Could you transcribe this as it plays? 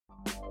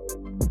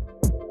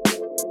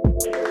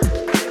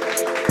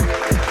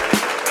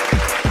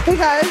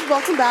guys,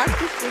 welcome back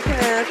to Speak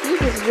and Anarchy.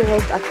 This is your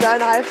host Ekta,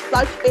 and I have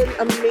such an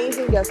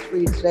amazing guest for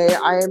you today.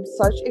 I am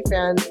such a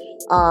fan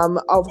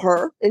of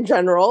her in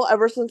general,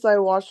 ever since I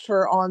watched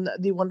her on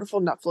the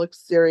wonderful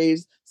Netflix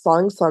series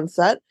Selling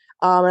Sunset.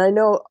 And I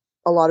know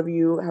a lot of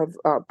you have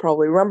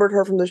probably remembered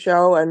her from the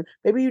show, and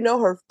maybe you know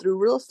her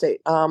through real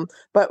estate.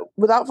 But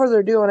without further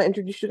ado, I want to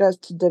introduce you guys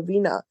to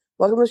Davina.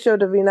 Welcome to the show,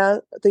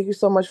 Davina. Thank you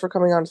so much for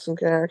coming on to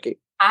Speak and Anarchy.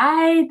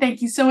 Hi,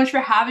 thank you so much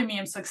for having me.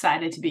 I'm so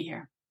excited to be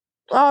here.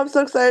 Oh, I'm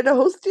so excited to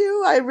host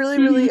you. I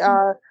really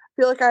feel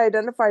like I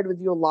identified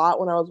with you a lot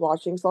when I was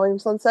watching Selling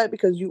Sunset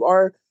because you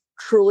are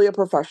truly a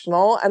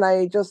professional. And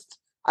I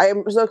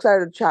am so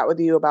excited to chat with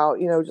you about,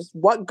 just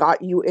what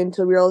got you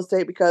into real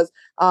estate because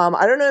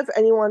I don't know if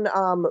anyone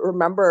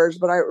remembers,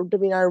 but I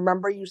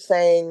remember you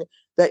saying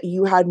that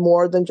you had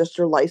more than just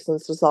your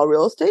license to sell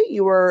real estate.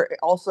 You were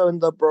also in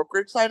the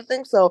brokerage side of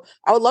things. So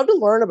I would love to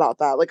learn about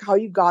that, like how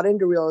you got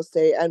into real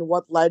estate and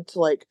what led to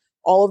like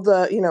all of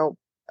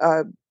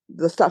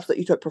the steps that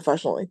you took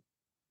professionally.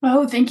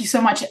 Oh, thank you so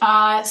much.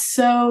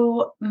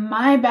 So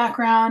my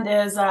background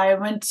is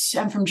I'm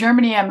from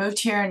Germany. I moved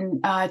here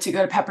to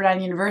go to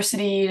Pepperdine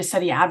University to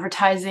study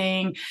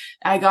advertising.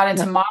 I got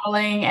into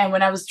modeling. And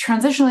when I was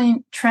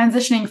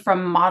transitioning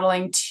from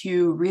modeling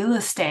to real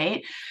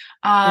estate,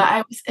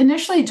 I was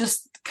initially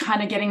just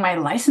kind of getting my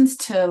license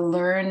to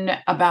learn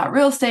about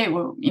real estate,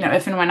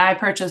 if and when I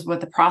purchase,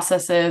 what the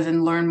process is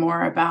and learn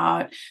more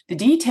about the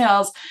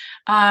details.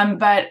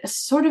 But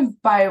sort of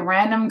by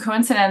random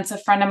coincidence, a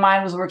friend of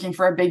mine was working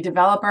for a big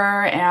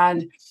developer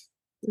and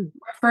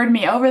referred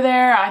me over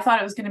there. I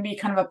thought it was going to be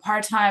kind of a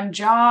part-time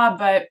job,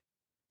 but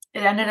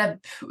it ended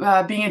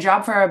up being a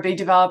job for a big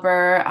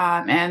developer,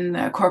 and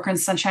the Corcoran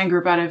Sunshine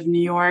Group out of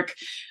New York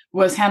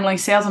was handling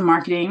sales and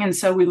marketing. And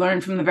so we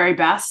learned from the very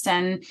best.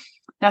 And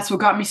that's what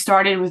got me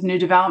started with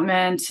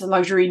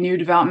luxury new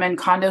development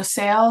condo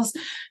sales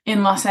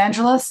in Los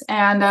Angeles.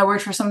 And I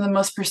worked for some of the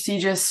most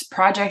prestigious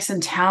projects in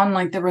town,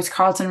 like the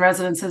Ritz-Carlton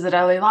Residences at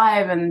LA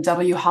Live and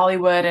W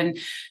Hollywood and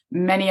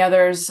many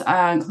others,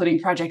 including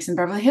projects in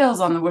Beverly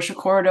Hills on the Wisher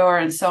Corridor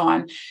and so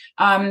on.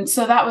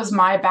 So that was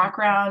my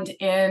background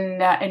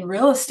in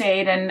real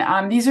estate.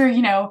 And these are,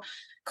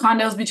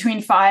 condos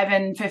between 5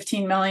 and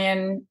 15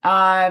 million.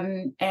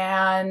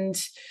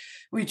 And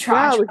we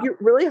try. Wow, like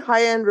really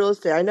high-end real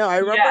estate. I know. I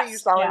remember you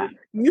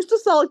used to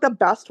sell like the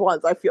best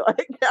ones, I feel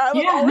like.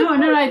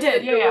 I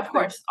did. Yeah, of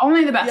course.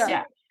 Only the best.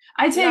 Yeah.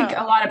 I take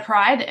a lot of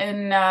pride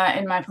in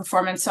my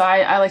performance. So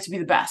I like to be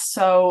the best.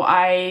 So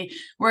I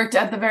worked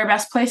at the very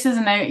best places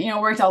and I,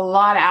 worked a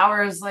lot of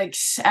hours, like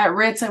at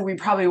Ritz, and we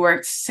probably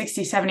worked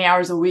 60, 70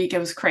 hours a week. It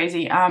was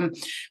crazy.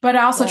 But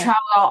I also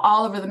traveled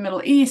all over the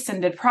Middle East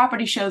and did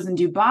property shows in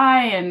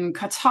Dubai and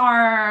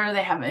Qatar.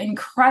 They have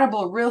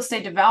incredible real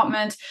estate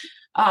development.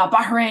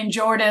 Bahrain,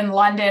 Jordan,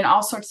 London,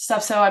 all sorts of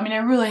stuff. So, I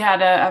really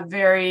had a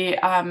very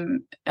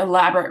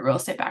elaborate real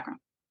estate background.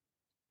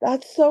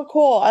 That's so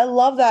cool. I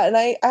love that. And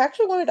I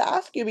actually wanted to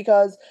ask you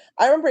because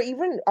I remember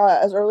even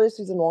as early as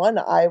season 1,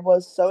 I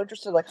was so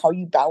interested like how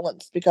you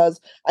balance, because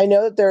I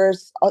know that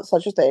there's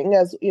such a thing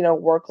as,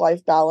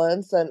 work-life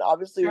balance. And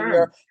obviously when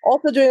you're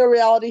also doing a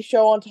reality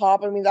show on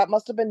top, that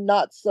must have been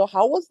nuts. So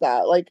how was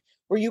that? Like,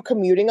 were you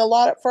commuting a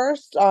lot at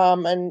first?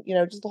 And,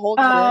 just the whole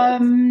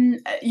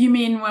experience? You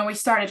mean when we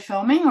started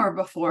filming or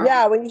before?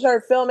 Yeah, when you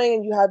started filming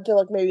and you had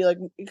to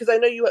because I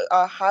know you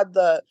had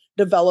the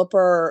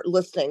developer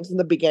listings in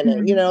the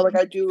beginning,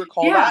 I do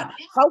recall that.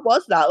 How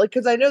was that? Like,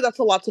 because I know that's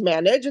a lot to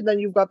manage, and then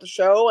you've got the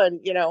show and,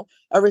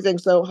 everything.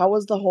 So how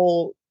was the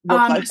whole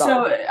work-life balance?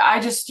 So I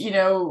just,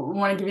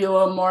 want to give you a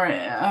little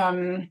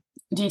more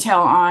detail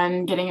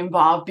on getting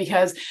involved,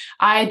 because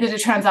I did a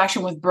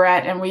transaction with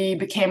Brett and we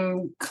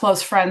became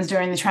close friends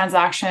during the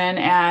transaction.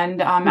 And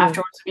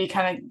afterwards we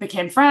kind of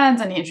became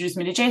friends and he introduced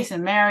me to Jason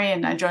and Mary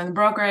and I joined the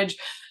brokerage.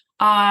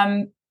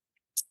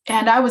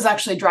 And I was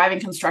actually driving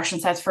construction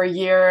sites for a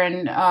year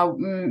and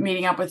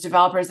meeting up with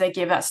developers. They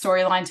gave that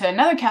storyline to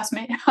another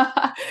castmate,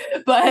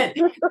 but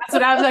that's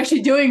what I was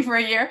actually doing for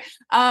a year.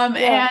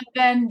 And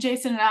then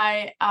Jason and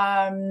I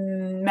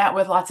met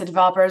with lots of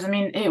developers.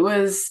 It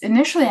was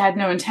initially, I had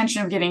no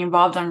intention of getting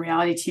involved on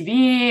reality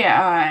TV.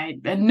 I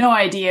had no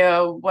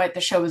idea what the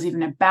show was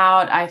even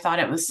about. I thought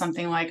it was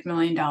something like $1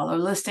 Million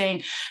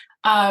Listing.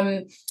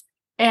 And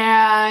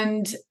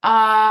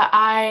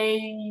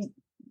I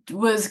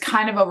was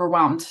kind of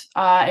overwhelmed.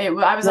 I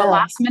was a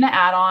last minute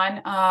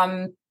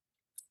add-on.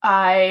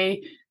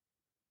 I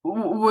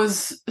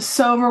was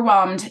so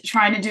overwhelmed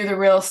trying to do the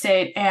real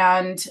estate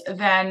and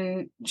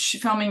then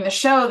filming the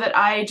show that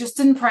I just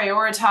didn't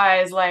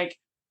prioritize like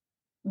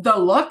the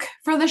look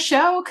for the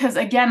show. Cause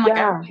again,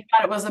 I really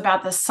thought it was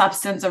about the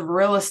substance of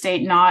real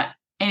estate, not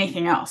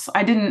anything else.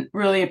 I didn't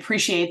really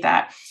appreciate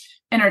that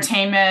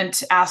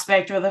entertainment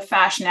aspect or the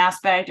fashion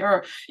aspect,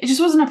 or it just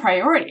wasn't a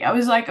priority. I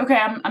was like, okay,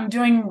 I'm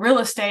doing real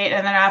estate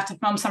and then I have to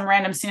film some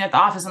random scene at the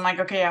office. I'm like,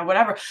 okay, yeah,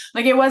 whatever.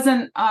 Like it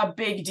wasn't a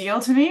big deal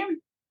to me.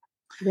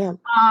 Yeah.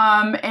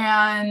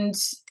 And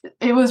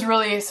it was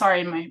really,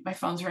 sorry, my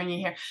phone's ringing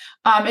here.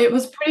 It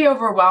was pretty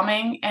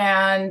overwhelming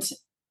and,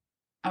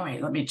 oh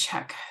wait, let me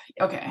check.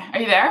 Okay. Are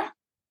you there?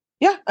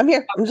 Yeah, I'm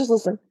here. I'm just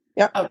listening.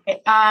 Yeah.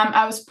 Okay.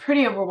 I was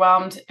pretty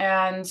overwhelmed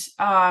and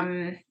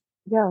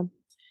Yeah.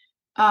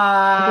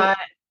 I think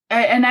uh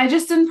and I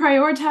just didn't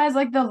prioritize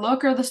like the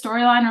look or the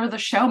storyline or the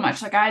show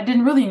much. Like I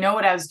didn't really know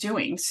what I was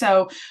doing.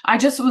 So I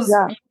just was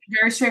yeah.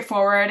 very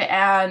straightforward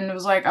and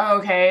was like, oh,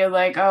 okay,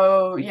 like,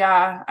 oh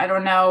yeah, I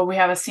don't know. We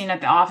have a scene at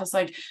the office.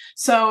 Like,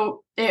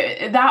 so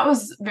that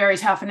was very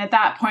tough. And at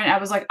that point I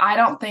was like, I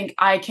don't think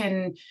I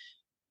can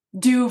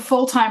do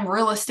full-time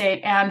real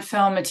estate and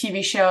film a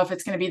TV show if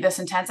it's going to be this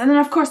intense. And then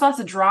of course lots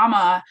of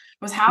drama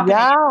was happening.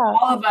 Yeah.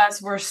 All of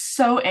us were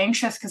so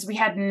anxious because we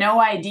had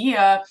no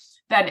idea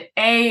that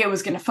it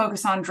was going to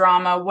focus on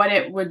drama, what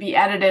it would be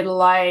edited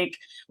like,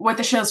 what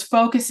the show's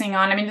focusing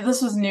on. I mean,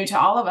 this was new to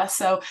all of us.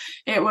 So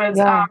it was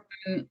Yeah.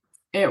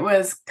 it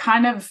was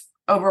kind of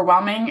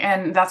overwhelming.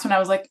 And that's when I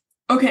was like,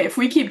 okay, if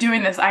we keep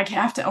doing this, I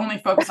have to only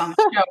focus on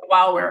the show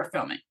while we're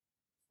filming.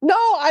 No,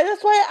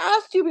 that's why I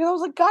asked you because I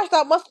was like, gosh,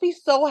 that must be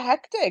so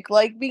hectic.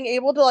 Like being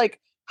able to like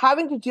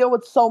having to deal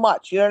with so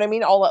much, you know what I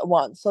mean, all at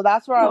once. So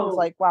that's where I was Oh,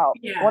 like, wow, I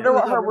yeah, it wonder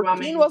was what her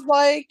routine overwhelming. was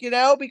like,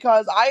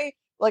 because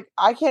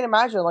I can't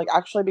imagine like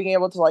actually being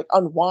able to like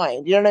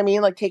unwind, you know what I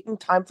mean? Like taking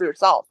time for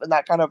yourself in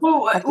that kind of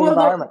hectic Well,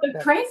 environment. the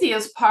Yeah.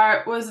 craziest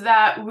part was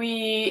that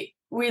we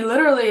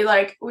literally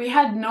like we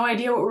had no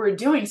idea what we were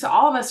doing, so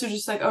all of us were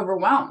just like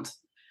overwhelmed. Yeah.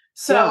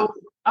 So,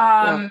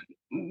 Yeah.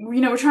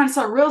 we're trying to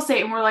sell real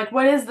estate, and we're like,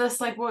 "What is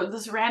this? Like, what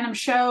this random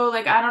show?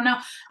 Like, I don't know."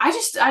 I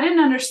didn't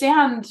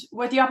understand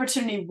what the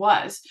opportunity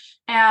was,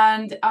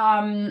 and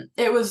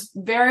it was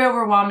very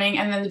overwhelming.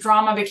 And then the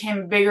drama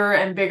became bigger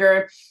and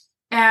bigger,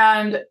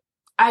 and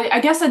I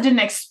guess I didn't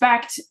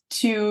expect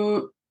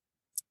to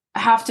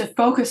have to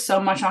focus so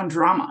much on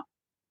drama.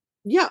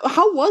 Yeah,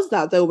 how was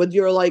that though with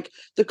your like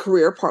the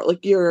career part,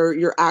 like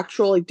your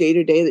actual like day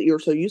to day that you were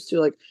so used to,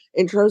 like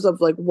in terms of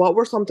like what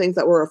were some things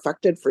that were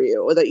affected for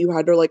you or that you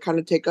had to like kind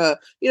of take a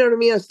you know what I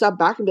mean, a step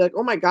back and be like,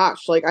 oh my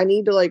gosh, like I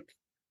need to like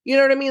you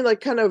know what I mean,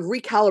 like kind of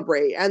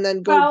recalibrate and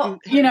then go Well,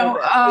 do handle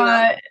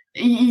this,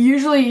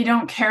 usually you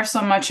don't care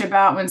so much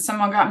about when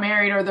someone got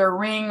married or their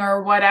ring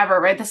or whatever,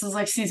 right? This is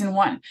like season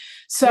one. Yeah,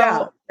 So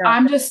yeah,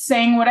 I'm just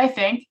saying what I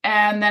think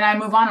and then I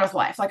move on with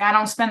life. Like I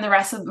don't spend the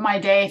rest of my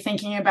day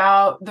thinking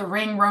about the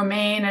ring,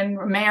 Romaine, and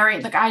Mary.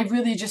 Like I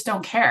really just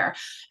don't care.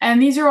 And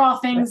these are all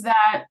right, things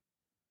that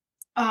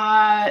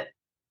uh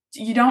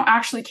you don't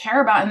actually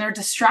care about and they're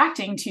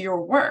distracting to your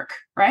work,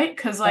 right?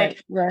 Because right, like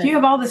if you right,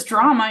 have all this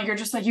drama, you're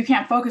just like you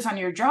can't focus on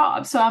your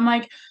job. So I'm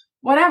like,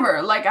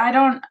 whatever. Like I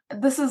don't.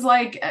 This is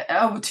like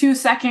a 2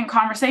 second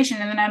conversation,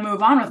 and then I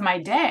move on with my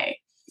day.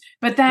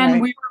 But then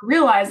right, we were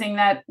realizing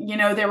that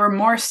there were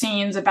more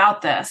scenes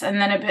about this, and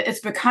then it's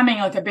becoming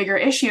like a bigger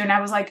issue. And I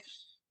was like,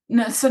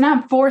 no, so now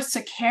I'm forced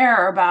to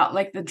care about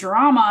like the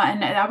drama,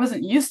 and I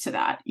wasn't used to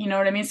that. You know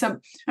what I mean? So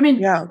I mean,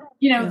 yeah,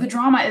 yeah, the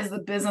drama is the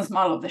business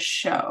model of the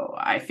show.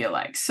 I feel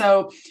like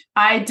so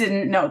I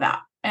didn't know that,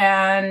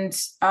 and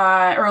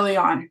early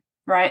on,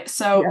 right?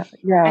 So yeah,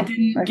 I yeah,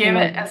 didn't I can give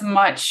it imagine. as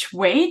much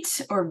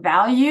weight or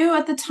value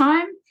at the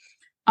time.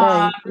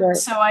 Right, right.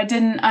 So I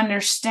didn't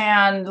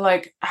understand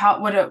like how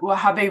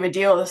big of a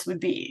deal this would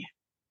be.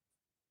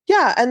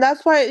 Yeah, and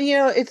that's why,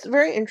 it's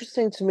very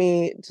interesting to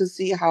me to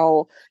see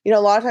how, a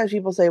lot of times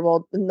people say,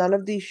 well, none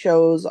of these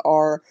shows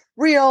are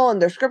real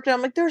and they're scripted.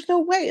 I'm like, there's no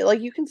way.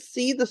 Like, you can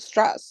see the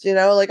stress,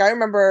 like, I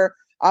remember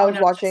I Oh was no,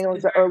 this watching like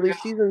is the very early real.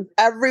 seasons.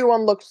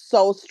 Everyone looked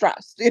so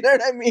stressed. You know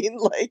what I mean?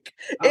 Like,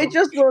 it Oh,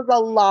 just was a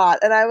lot.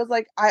 And I was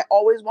like, I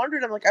always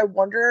wondered, I'm like, I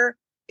wonder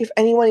if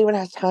anyone even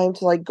has time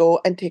to like go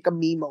and take a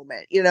me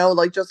moment,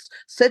 like just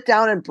sit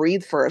down and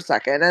breathe for a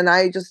second. And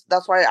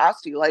that's why I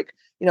asked you, like,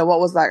 what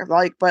was that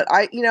like? But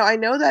I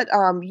know that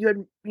you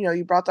had,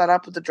 you brought that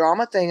up with the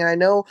drama thing, and I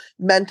know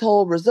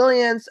mental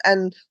resilience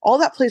and all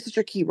that plays such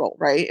a key role,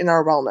 right, in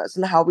our wellness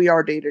and how we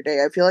are day to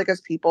day. I feel like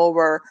as people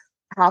we're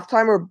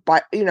halftime or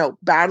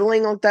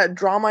battling like that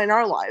drama in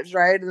our lives,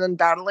 right? And then of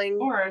battling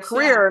course, yeah.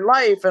 career and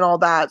life and all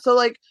that. So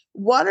like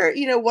what are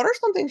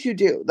some things you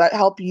do that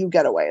help you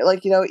get away?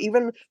 Like,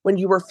 even when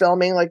you were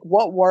filming, like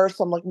what were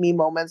some like me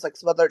moments, like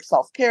some other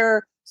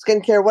self-care,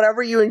 skincare,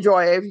 whatever you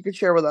enjoy, if you could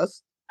share with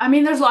us. I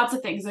mean, there's lots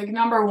of things. Like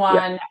number Yeah.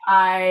 one,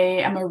 I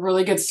am a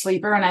really good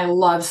sleeper and I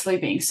love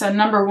sleeping. So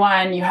number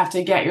one, you have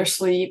to get your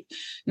sleep.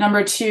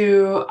 Number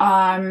two,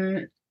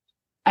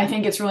 I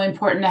think it's really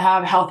important to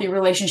have healthy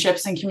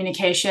relationships and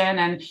communication.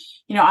 And,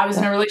 I was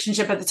in Yeah. a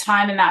relationship at the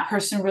time and that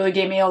person really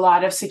gave me a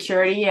lot of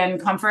security and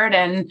comfort.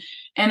 And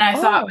I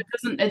thought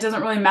Oh, it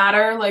doesn't really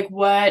matter like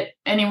what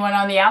anyone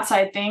on the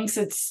outside thinks.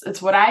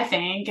 It's what I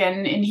think.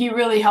 And he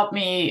really helped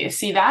me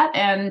see that.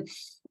 And,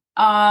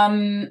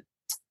 um,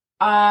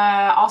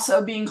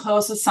 also being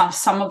close with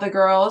some of the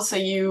girls, so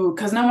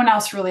because no one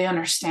else really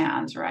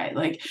understands, right?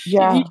 Like if you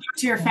yeah. talk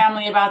to your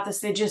family about this,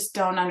 they just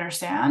don't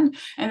understand,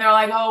 and they're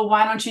like, "Oh,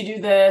 why don't you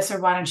do this or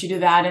why don't you do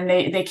that?" And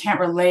they can't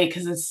relate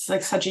because it's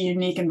like such a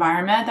unique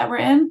environment that we're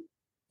in.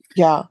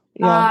 Yeah.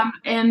 Yeah.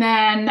 And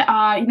then,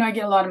 I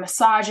get a lot of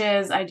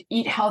massages. I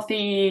eat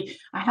healthy.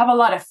 I have a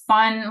lot of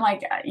fun.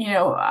 Like,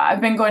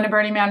 I've been going to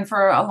Burning Man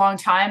for a long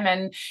time,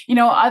 and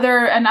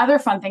other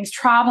fun things,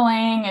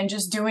 traveling and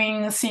just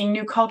seeing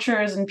new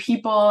cultures and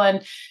people,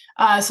 and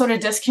sort of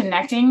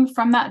disconnecting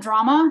from that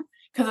drama,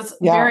 because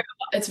Yeah.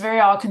 it's very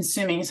all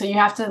consuming. So you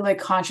have to like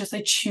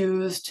consciously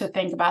choose to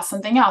think about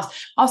something else.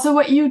 Also,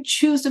 what you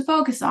choose to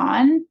focus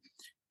on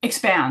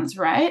expands,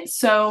 right?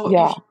 So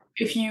Yeah.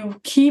 if you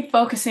keep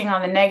focusing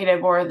on the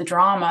negative or the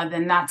drama,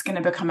 then that's going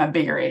to become a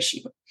bigger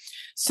issue.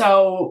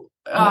 So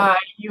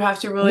you have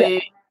to Yeah.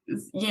 really,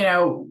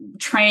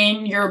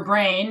 train your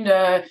brain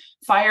to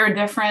fire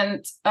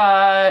different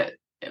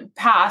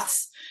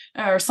paths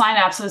or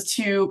synapses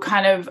to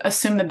kind of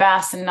assume the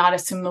best and not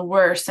assume the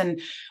worst. And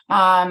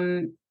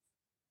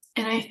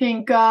I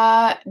think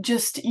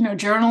just,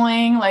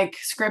 journaling, like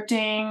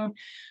scripting,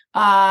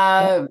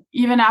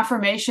 even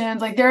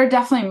affirmations, like there are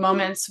definitely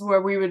moments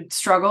where we would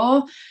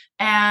struggle.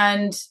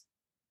 And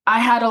I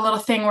had a little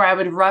thing where I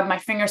would rub my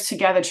fingers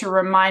together to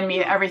remind me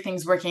that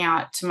everything's working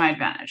out to my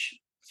advantage.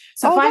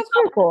 So if Oh, I that's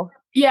very cool.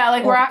 yeah,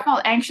 like Yeah. where I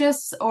felt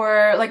anxious,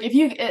 or like if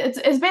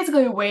it's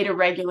basically a way to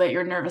regulate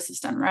your nervous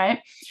system, right?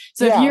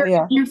 So if Yeah. if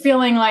Yeah. you're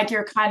feeling like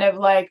you're kind of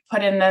like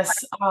put in this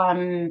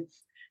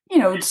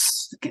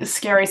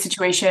scary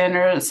situation,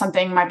 or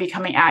something might be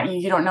coming at you,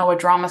 you don't know what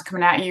drama's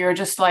coming at you, you're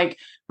just like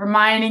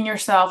reminding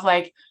yourself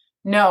like,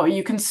 no,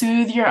 you can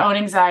soothe your own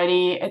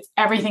anxiety.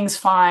 Everything's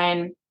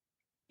fine.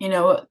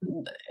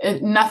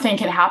 Nothing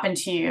can happen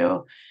to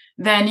you.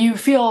 Then you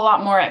feel a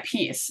lot more at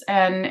peace,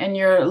 and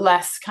you're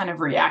less kind of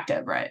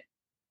reactive, right?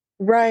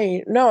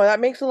 Right. No, that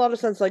makes a lot of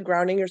sense. Like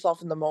grounding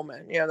yourself in the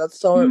moment. Yeah, that's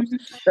so. Mhm.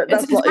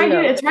 That's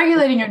It's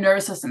regulating your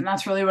nervous system.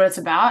 That's really what it's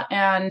about,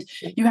 and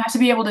you have to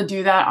be able to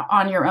do that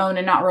on your own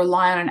and not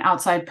rely on an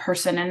outside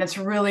person. And it's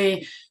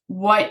really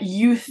what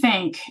you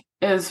think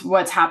is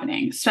what's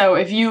happening. So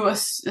if you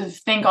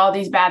think all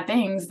these bad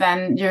things,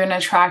 then you're going to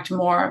attract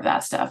more of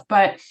that stuff.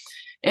 But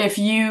if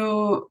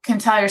you can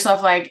tell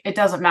yourself like, it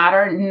doesn't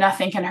matter,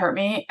 nothing can hurt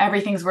me,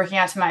 everything's working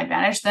out to my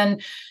advantage,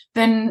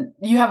 then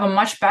you have a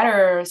much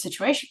better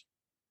situation.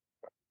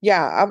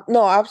 Yeah,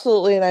 no,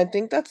 absolutely, and I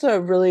think that's a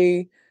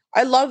really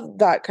I love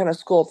that kind of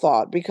school of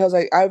thought because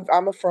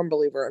I'm a firm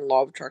believer in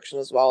law of attraction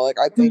as well. Like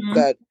I think Mhm.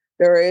 that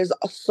there is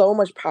so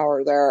much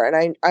power there,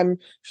 and I'm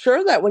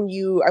sure that when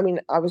you, I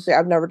mean, obviously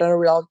I've never done a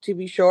reality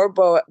TV show,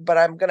 but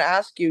I'm gonna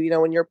ask you,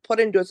 when you're put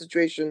into a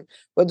situation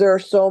where there are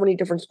so many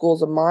different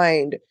schools of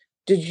mind,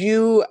 did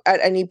you at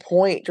any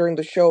point during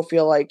the show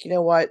feel like, you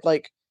know what,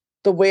 like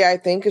the way I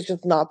think is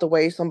just not the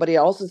way somebody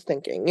else is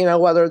thinking,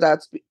 whether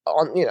that's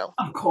on, Of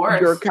your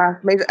course.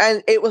 castmates,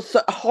 and it was so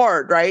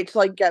hard, right, to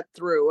like get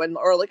through and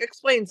or like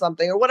explain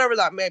something or whatever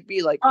that may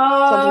be, like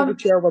something you Um,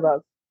 could share with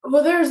us.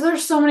 well,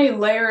 there's so many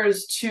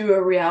layers to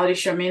a reality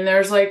show. I mean,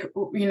 there's like,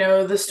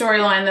 the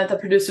storyline that the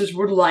producers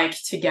would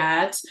like to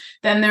get.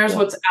 Then there's Yeah,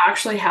 what's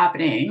actually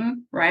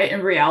happening, right,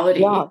 in reality.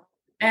 yeah,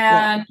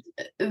 yeah, And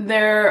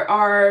there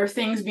are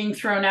things being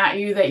thrown at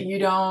you that you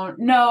don't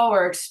know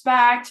or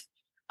expect.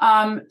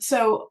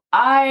 So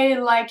I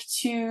like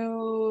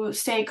to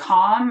stay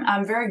calm.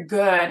 I'm very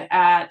good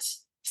at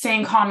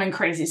staying calm in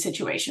crazy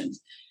situations.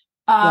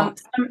 yeah,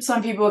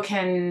 Some people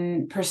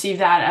can perceive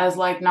that as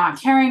like not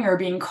caring or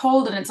being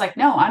cold, and it's like,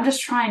 no, I'm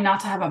just trying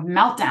not to have a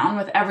meltdown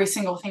with every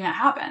single thing that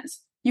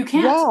happens. You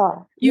can't.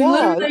 yeah, You yeah,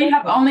 literally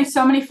have exactly. only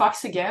so many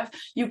fucks to give.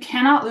 You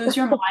cannot lose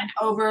your mind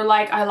over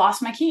like, I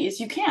lost my keys.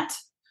 You can't.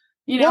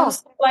 Yeah,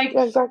 So, like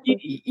yeah,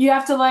 exactly. you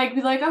have to like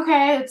be like,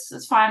 okay,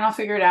 it's fine. I'll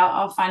figure it out.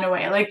 I'll find a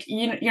way. Like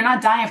you're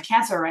not dying of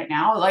cancer right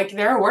now. Like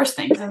there are worse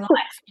things in life.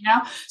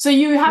 So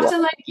Yeah, you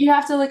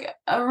have to like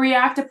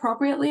react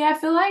appropriately, I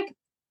feel like.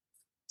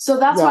 So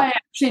that's yeah, why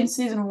actually in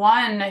season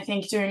one, I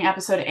think during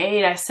episode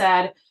 8, I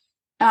said,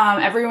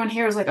 everyone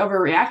here is like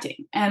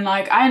overreacting. And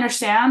like, I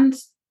understand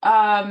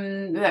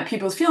that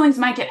people's feelings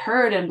might get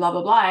hurt and blah,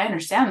 blah, blah. I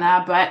understand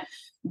that.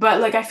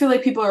 But like, I feel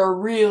like people are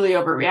really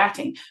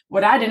overreacting.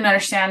 What I didn't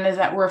understand is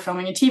that we're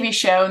filming a TV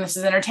show and this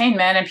is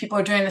entertainment and people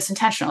are doing this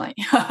intentionally.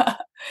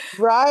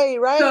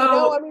 right, right.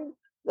 No, I So mean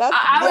that's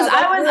I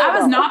real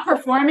was though. not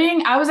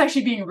performing. I was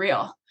actually being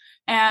real.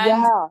 And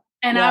Yeah,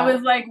 I yeah,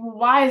 was like,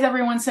 why is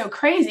everyone so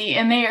crazy?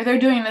 And they're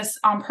doing this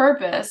on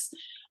purpose.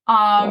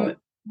 right,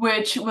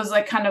 Which was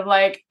like kind of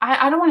like,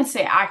 I don't want to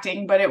say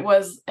acting, but it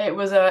was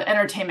a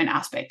entertainment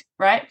aspect,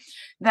 right?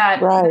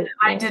 That right,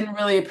 I right. didn't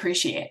really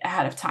appreciate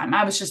ahead of time.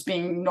 I was just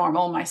being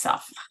normal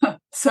myself.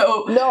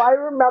 So No, I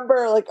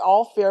remember, like,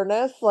 all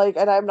fairness, like,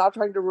 and I'm not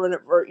trying to ruin it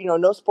for,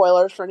 no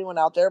spoilers for anyone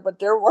out there, but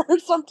there were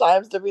some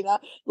times, Davina,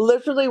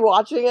 literally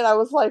watching it, I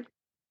was like,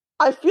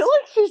 I feel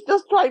like she's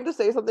just trying to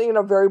say something in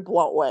a very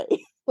blunt way.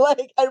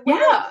 Like, and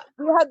yeah.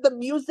 we had the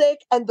music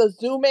and the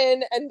zoom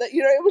in and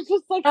it was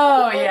just like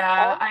Oh super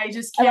yeah. intense. I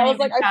just And I can't was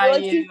like, even I feel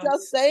tell like you. she's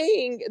just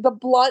saying the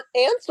blunt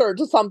answer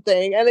to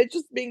something, and it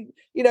just being,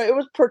 it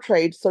was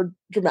portrayed so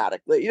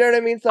dramatically. You know what I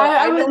mean? So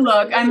I I would know what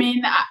look. you I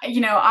mean. mean,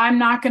 I'm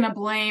not going to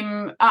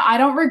blame. I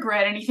don't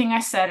regret anything I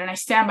said, and I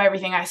stand by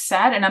everything I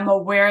said. And I'm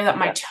aware that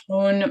my Yeah,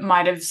 tone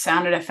might have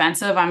sounded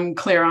offensive. I'm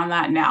clear on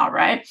that now,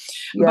 right?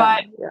 yeah,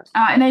 But yeah,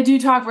 and I do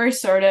talk very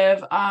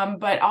assertive.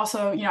 But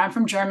also, I'm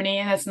from Germany,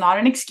 and it's not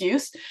an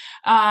excuse.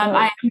 right.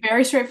 I am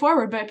very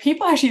straightforward, but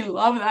people actually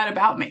love that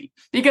about me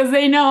because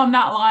they know I'm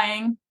not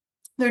lying.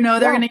 They know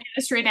they're Yeah, going to get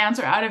a straight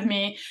answer out of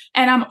me.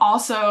 And I'm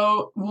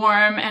also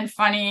warm and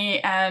funny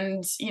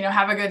and,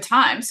 have a good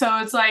time. So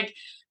it's like,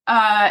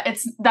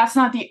 that's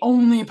not the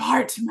only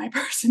part to my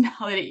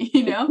personality,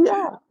 yeah,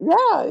 yeah,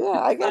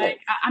 yeah. I get Like, it.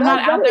 I'm No, I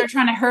not get out there it.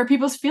 trying to hurt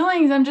people's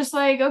feelings. I'm just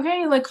like,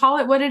 okay, like call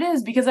it what it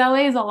is, because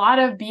LA is a lot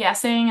of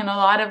BSing and a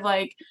lot of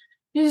like,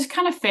 just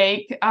kind of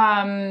fake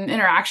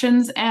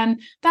interactions, and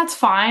that's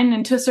fine.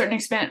 And to a certain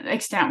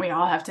extent we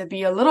all have to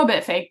be a little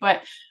bit fake,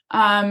 but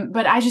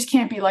I just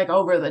can't be like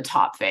over the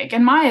top fake.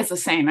 And Maya's the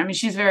same. I mean,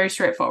 she's very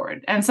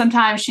straightforward. And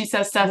sometimes she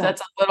says stuff Yeah.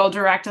 that's a little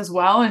direct as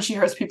well, and she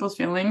hurts people's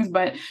feelings,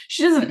 but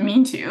she doesn't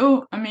mean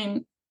to. I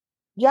mean,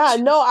 Yeah,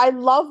 no, I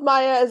love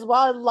Maya as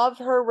well. I loved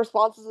her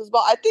responses as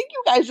well. I think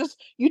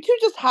you two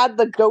just had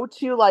the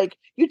go-to, like,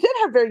 you did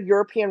have very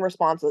European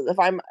responses. If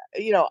I'm,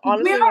 we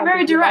honestly, when are I'm very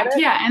thinking about direct,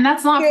 it, yeah, and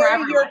that's not for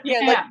very everyone. Yeah,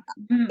 European. Like,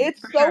 yeah. it's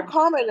For so sure.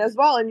 common as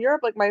well in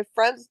Europe. Like my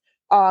friends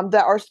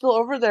that are still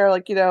over there,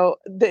 like,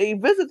 they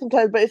visit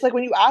sometimes, but it's like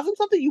when you ask them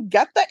something, you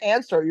get the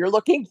answer you're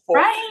looking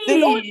for. They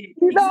don't, Right.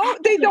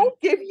 they Exactly. don't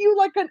give you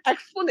like an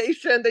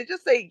explanation. They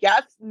just say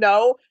yes,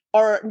 no,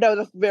 or no,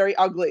 that's very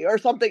ugly or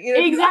something. If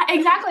you ask,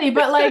 Exactly.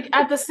 But like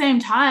at the same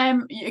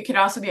time, it could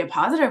also be a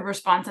positive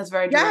response that's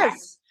very direct.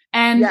 yes,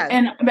 And yes,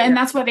 and yeah,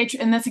 that's why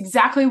and that's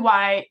exactly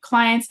why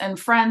clients and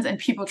friends and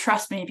people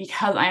trust me,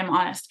 because I am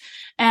honest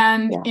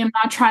and yeah, am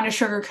not trying to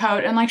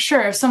sugarcoat. And like,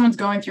 sure, if someoe's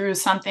going through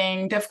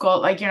something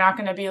difficult, like you're not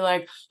going to be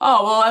like,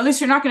 oh, well, at least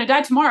you're not going to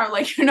die tomorrow.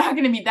 Like you're not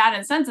going to be that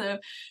insensitive.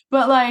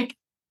 But like,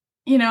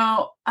 it's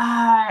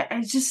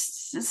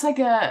like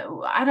I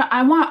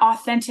want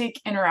authentic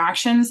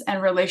interactions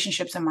and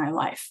relationships in my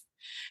life.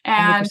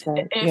 And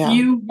 100%. if Yeah.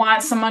 you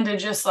want someone to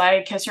just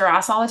like kiss your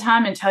ass all the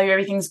time and tell you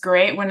everything's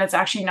great when it's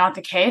actually not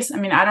the case, I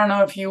mean, I don't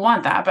know if you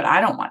want that, but I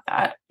don't want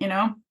that.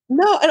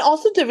 No, and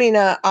also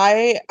Davina,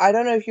 I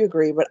don't know if you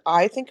agree, but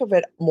I think of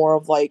it more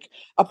of like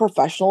a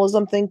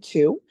professionalism thing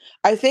too.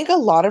 I think a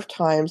lot of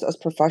times as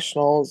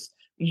professionals,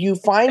 you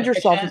find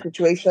yourself in Efficient.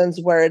 situations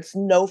where it's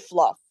no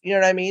fluff. You know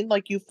what I mean?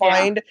 Like you Yeah.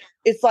 find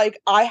it's like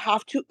I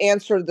have to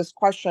answer this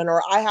question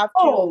or I have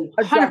to Oh,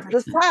 address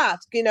this 100%.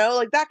 task,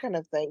 like that kind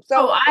of thing. So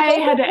Oh, I it's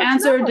also had to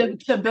answer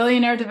personality. to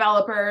billionaire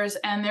developers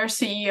and their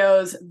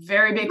CEOs,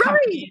 very big Right.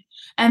 companies,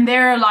 and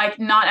they're like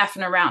not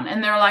effing around.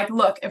 And they're like,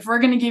 look, if we're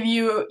going to give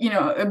you,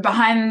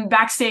 behind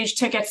backstage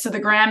tickets to the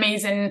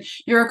Grammys and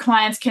your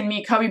clients can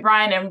meet Kobe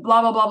Bryant and blah,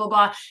 blah, blah, blah,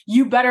 blah,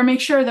 you better make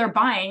sure they're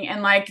buying.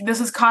 And like,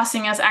 this is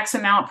costing us X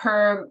amount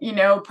per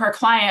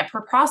client, per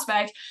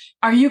prospect.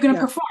 Are you going to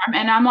Yeah. perform?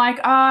 And I'm like,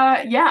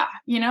 yeah,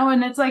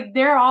 and it's like,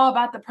 they're all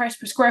about the price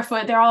per square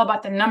foot. They're all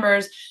about the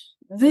numbers.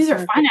 These are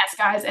Exactly. finance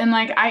guys, and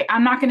like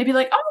I'm not going to be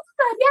like, oh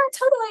God, yeah,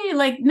 totally.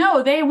 Like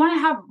no, they want to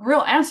have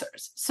real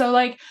answers. So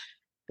like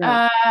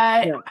Yeah.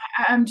 Yeah.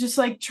 I'm just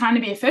like trying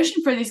to be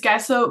efficient for these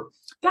guys. So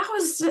that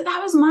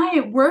was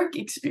my work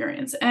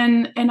experience,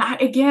 and I,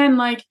 again,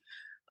 like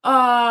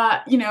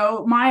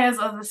Maya's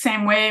the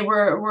same way.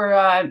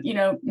 We're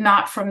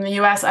not from the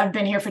US. I've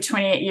been here for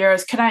 28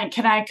 years. Can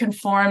I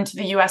conform to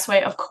the US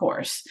way? Of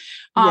course.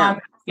 Yeah. Is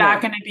that Yeah.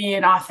 going to be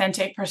an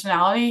authentic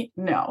personality?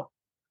 No.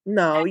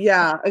 No,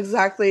 yeah,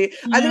 exactly.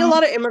 You I think a know?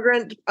 lot of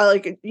immigrant, I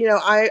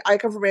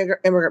come from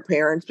immigrant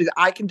parents because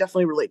I can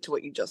definitely relate to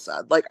what you just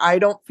said. Like, I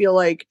don't feel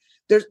like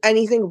there's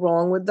anything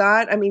wrong with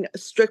that. I mean,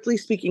 strictly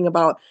speaking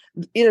about,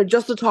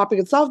 just the topic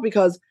itself,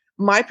 because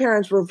my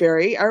parents were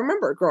I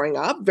remember growing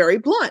up, very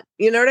blunt.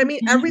 You know what I mean?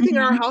 Everything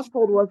in our Mhm.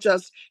 household was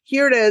just,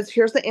 here it is,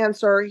 here's the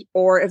answer,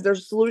 or if there's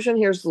a solution,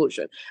 here's a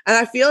solution. And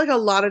I feel like a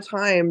lot of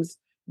times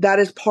that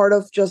is part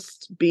of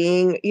just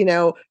being,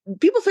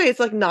 people say it's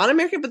like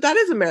non-American, but that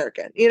is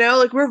American.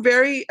 Like we're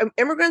very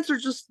immigrants are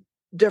just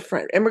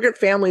different. Immigrant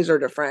families are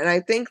different, and I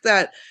think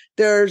that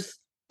there's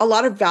a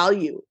lot of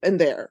value in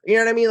there. You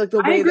know what I mean? Like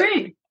the I way that,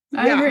 agree.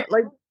 I yeah, agree.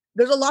 like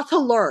the's a lot to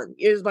learn.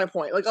 Is my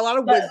point. Like a lot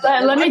of Let, wisdom. let,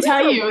 Like let my me parents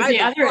tell are you wise the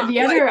as other fuck. the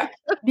Like, other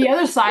the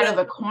other side yeah, of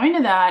the coin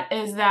of that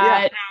is yeah,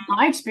 that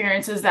my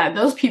experience is that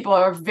those people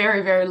are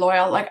very, very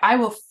loyal. Like I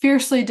will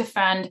fiercely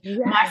defend my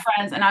yeah,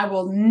 friends, and I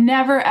will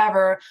never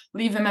ever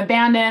leave them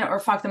abandoned or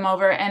fuck them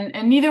over,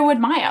 and neither would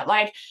Maya.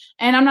 Like,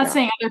 and I'm not yeah,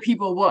 saying other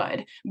people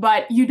would,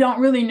 but you don't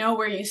really know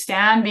where you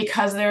stand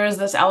because there is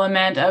this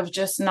element of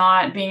just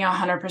not being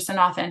 100%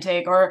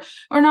 authentic, or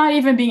not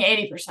even being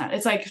 80%.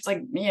 It's like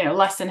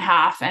less than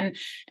half, and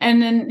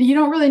then you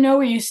don't really know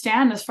where you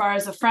stand as far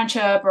as a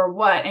friendship or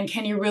what, and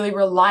can you really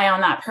rely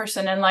on that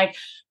person. And like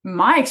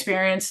my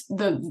experience,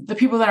 the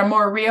people that are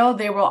more real,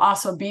 they will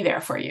also be there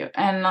for you.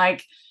 And like,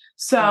 exactly.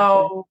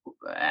 so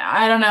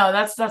I don't know,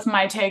 that's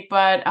my take,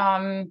 but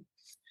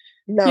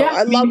No, yeah,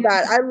 I I love mean,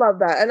 that. I love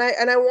that. And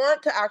I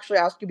want to actually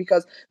ask you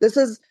because this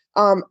is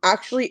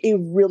actually a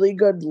really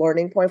good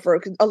learning point for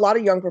 'cause a lot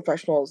of young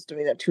professionals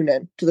doing it tune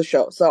in to the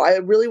show. So I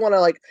really want to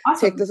like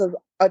take Awesome. this as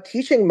a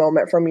teaching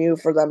moment from you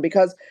for them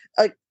because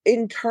like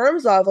in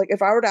terms of like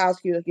if I were to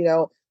ask you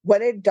like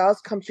when it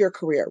does come to your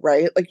career,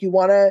 right? Like you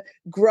want to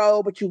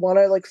grow but you want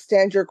to like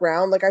stand your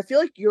ground. Like I feel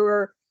like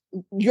you're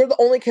the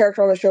only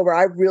character on the show where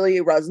I really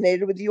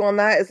resonated with you on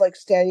that is like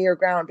standing your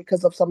ground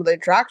because of some of the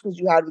interactions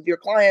you had with your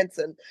clients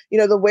and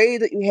the way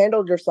that you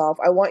handled yourself.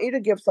 I want you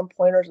to give some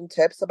pointers and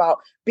tips about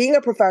being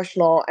a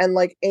professional and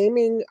like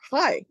aiming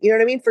high, you know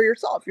what I mean, for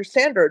yourself, your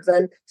standards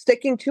and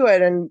sticking to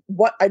it and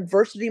what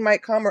adversity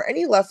might come or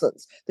any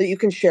lessons that you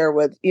can share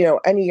with,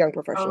 any young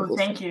professionals Oh,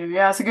 listening. thank you.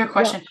 Yeah, that's a good Yeah.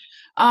 question. Yeah.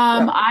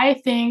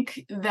 I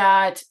think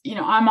that,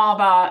 I'm all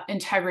about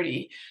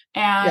integrity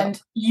Yeah.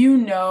 and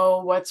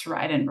what's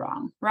right and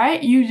wrong,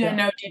 right? Yeah.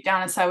 Know deep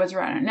down inside what's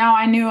right. Now,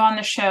 I knew on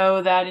the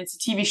show that it's a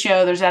TV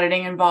show, there's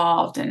editing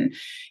involved, and,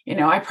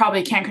 I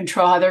probably can't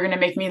control how they're going to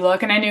make me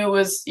look. And I knew it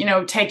was,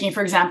 taking,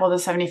 for example, the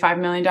 $75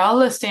 million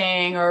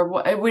listing or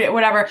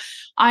whatever.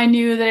 I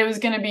knew that it was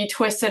going to be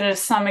twisted to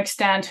some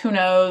extent. Who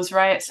knows,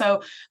 right?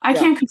 So I Yeah.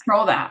 can't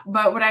control that.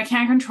 But what I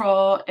can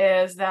control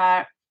is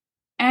that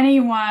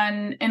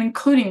anyone,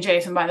 including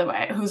Jason, by the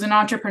way, who's an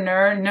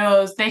entrepreneur,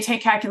 knows they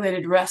take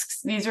calculated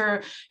risks. These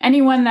are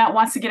anyone that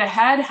wants to get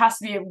ahead has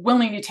to be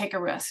willing to take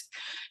a risk.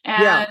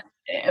 Yeah.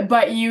 And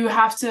but you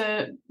have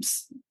to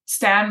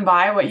stand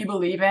by what you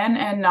believe in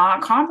and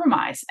not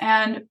compromise.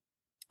 And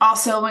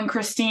also when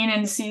Christine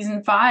in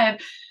season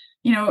 5,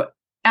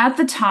 at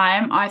the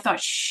time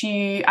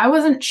I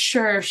wasn't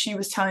sure if she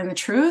was telling the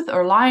truth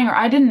or lying, or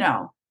I didn't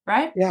know,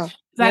 right? Yeah.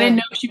 Because I didn't Yeah.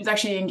 know if she was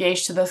actually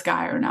engaged to this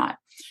guy or not.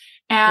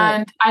 Right.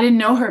 And I didn't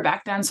know her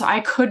back then, so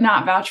I could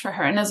not vouch for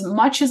her. And as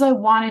much as I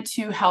wanted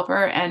to help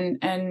her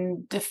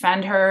and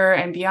defend her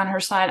and be on her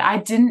side, I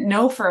didn't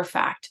know for a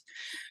fact.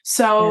 Right.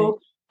 So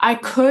I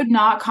could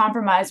not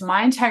compromise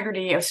my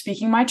integrity of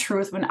speaking my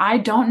truth when I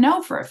don't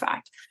know for a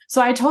fact.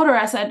 So I told her,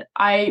 I said,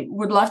 I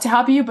would love to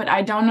help you, but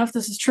I don't know if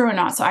this is true or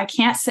not. So I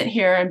can't sit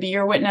here and be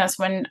your witness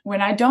when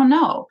I don't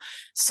know.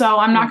 So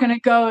I'm Yeah.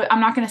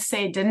 not going to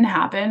say it didn't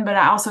happen, but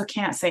I also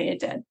can't say it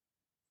did.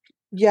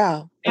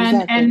 Yeah. and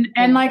Exactly. and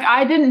and like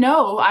I didn't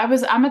know.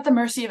 I'm at the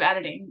mercy of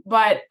editing,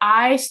 but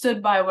I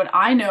stood by what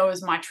I know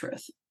is my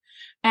truth.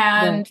 Right.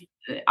 And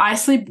I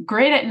sleep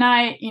great at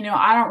night.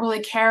 I don't really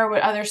care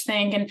what others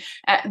think. And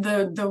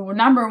the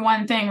number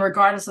one thing,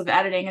 regardless of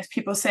editing, is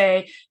people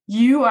say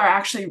you are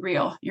actually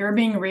real. You're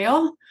being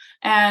real.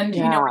 And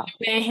Yeah.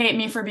 they hate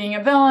me for being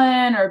a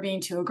villain or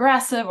being too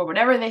aggressive or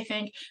whatever they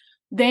think.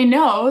 They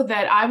know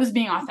that I was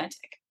being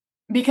authentic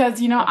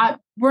because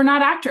we're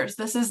not actors.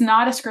 This is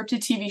not a scripted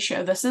TV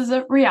show. This is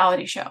a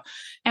reality show,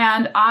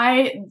 and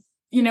I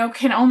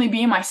can only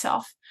be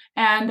myself.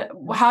 And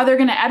how they're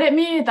going to edit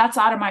me, that's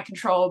out of my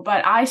control.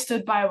 But I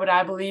stood by what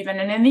I believe in.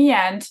 And in the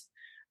end,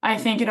 I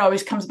think it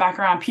always comes back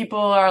around. People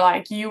are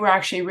like, you were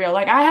actually real.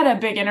 Like I had a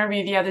big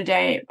interview the other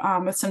day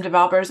with some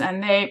developers,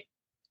 and they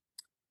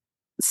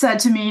said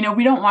to me,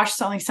 we don't watch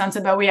Selling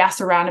Sunset, but we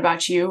asked around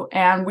about you.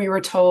 And we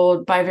were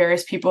told by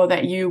various people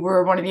that you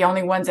were one of the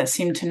only ones that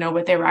seemed to know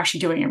what they were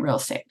actually doing in real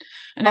estate.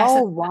 And I Oh,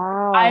 said,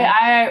 wow.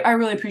 I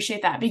really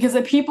appreciate that, because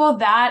the people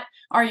that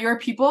are your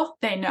people,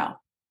 they know.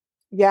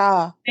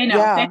 Yeah. They know.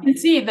 They Yeah. can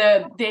see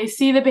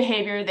the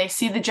behavior, they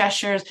see the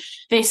gestures,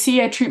 they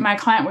see I treat my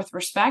client with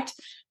respect.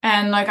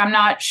 And like I'm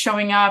not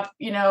showing up,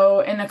 in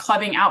a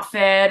clubbing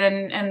outfit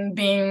and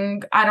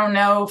being, I don't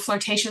know,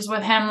 flirtatious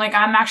with him. Like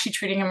I'm actually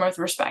treating him with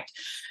respect.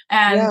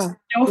 And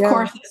Yeah. of Yeah.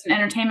 course, there's an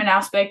entertainment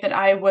aspect that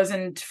I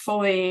wasn't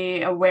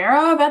fully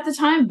aware of at the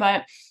time,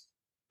 but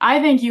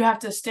I think you have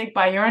to stick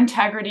by your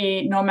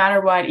integrity no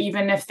matter what,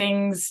 even if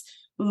things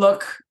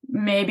look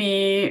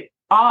maybe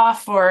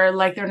off or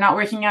like they're not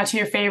working out to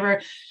your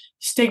favor.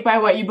 Stick by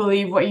what you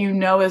believe, what you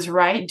know is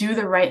right. Do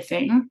the right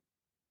thing.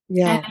 And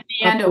Yeah. in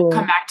the end, it will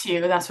come Absolutely. back to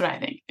you. That's what I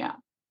think. Yeah.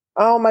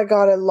 Oh my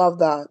God, I love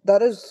that.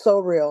 That is so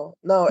real.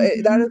 No,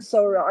 that Mhm. is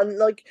so real. And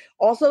like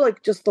also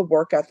like just the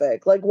work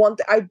ethic. Like one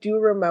thing I do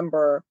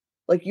remember,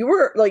 like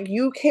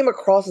you came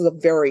across as a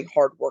very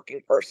hardworking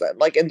person,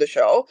 like in the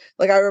show.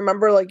 Like I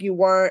remember like you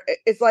weren't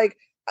it's like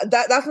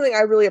that's something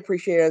I really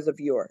appreciate as a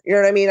viewer. You know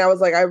what I mean? I was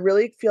like, I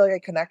really feel like I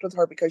connect with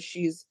her because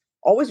she's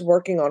always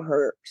working on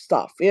her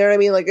stuff. You know what I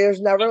mean? Like there's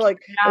never like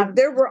Yeah.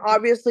 there were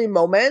obviously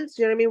moments,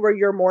 you know what I mean, where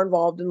you're more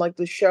involved in like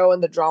the show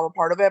and the drama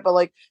part of it, but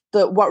like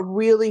the what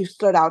really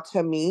stood out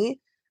to me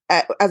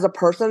as a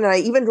person, and I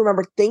even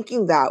remember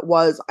thinking that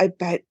was, I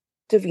bet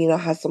Davina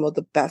has some of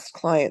the best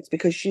clients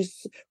because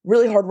she's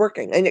really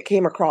hardworking, and it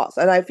came across.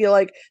 And I feel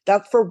like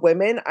that's for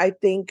women. I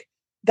think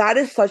that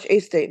is such a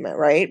statement,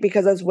 right?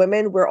 Because as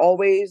women, we're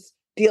always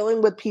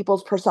dealing with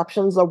people's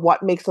perceptions of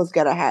what makes us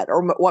get ahead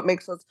or what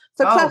makes us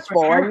Oh, for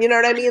successful, and sure. you know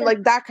what I mean,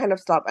 like that kind of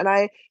stuff. And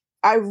I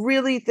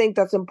really think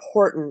that's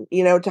important,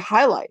 to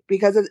highlight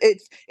because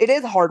it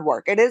is hard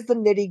work. It is the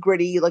nitty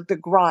gritty, like the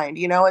grind,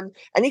 and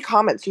any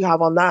comments you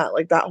have on that,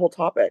 like that whole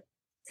topic.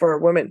 for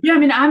women. Yeah, I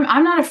mean,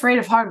 I'm not afraid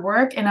of hard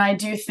work, and I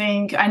do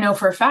think I know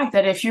for a fact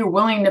that if you're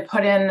willing to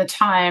put in the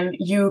time,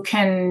 you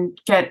can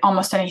get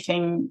almost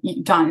anything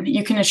done.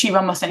 You can achieve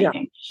almost Yeah.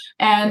 anything,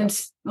 Yeah.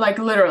 and like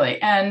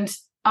literally. And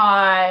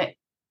I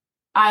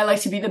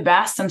like to be the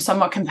best. I'm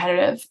somewhat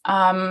competitive,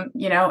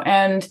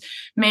 and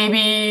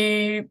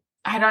maybe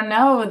I don't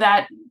know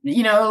that,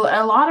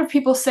 a lot of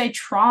people say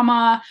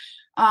trauma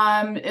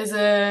is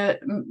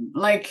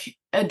like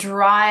a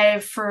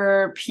drive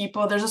for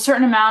people. There's a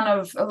certain amount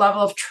of a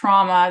level of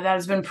trauma that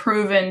has been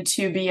proven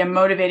to be a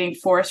motivating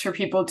force for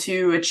people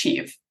to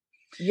achieve.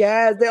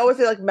 Yeah, they always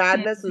say like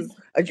madness is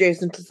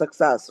adjacent to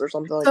success or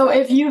something like So that.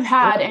 if you've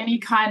Yeah. had any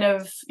kind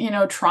of,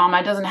 trauma,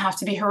 it doesn't have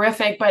to be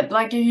horrific, but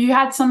like if you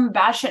had some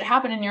bad shit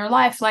happen in your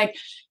life, like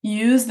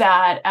use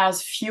that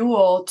as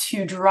fuel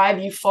to drive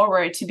you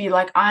forward to be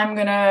like, I'm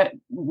gonna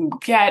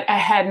get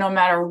ahead no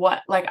matter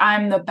what. Like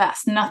I'm the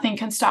best. Nothing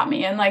can stop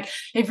me. And like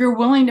if you're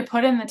willing to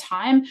put in the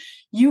time,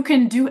 you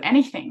can do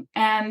anything.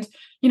 And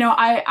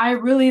I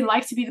really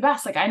like to be the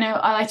best. Like I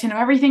like to know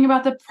everything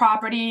about the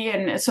property.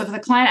 And so if the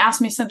client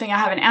asks me something, I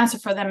have an answer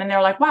for them and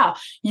they're like, wow,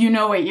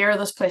 what year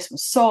this place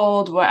was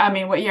sold,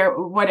 what year,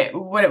 what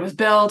it was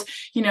built,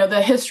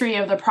 the history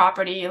of the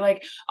property,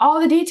 like all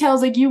the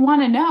details like you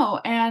want to know.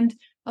 And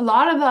a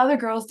lot of the other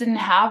girls didn't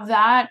have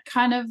that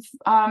kind of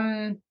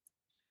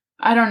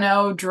I don't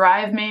know,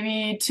 drive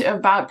maybe to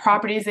about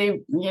properties.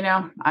 They,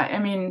 I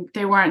mean,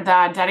 they weren't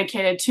that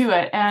dedicated to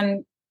it.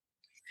 And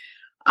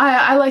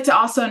I like to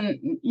also,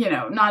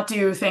 not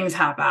do things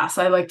half-ass.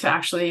 I like to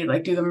actually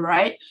like do them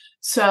right.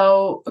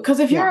 So, because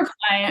if Yeah. you're a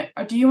client,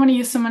 or do you want to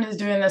use someone who's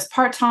doing this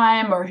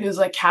part-time or who's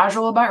like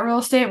casual about real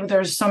estate? But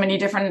there's so many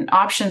different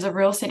options of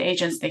real estate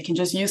agents. They can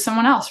just use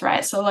someone else,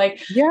 right? So,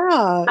 like, Yeah.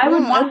 I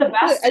would Yeah. want And the the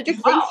best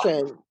as well.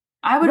 education.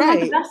 I would want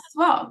the Right. best as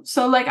well.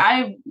 So, like,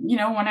 I,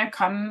 want to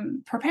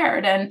come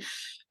prepared, and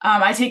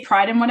I take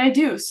pride in what I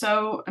do.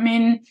 So, I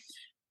mean,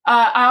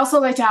 I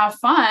also like to have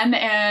fun,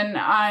 and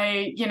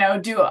I,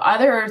 do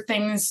other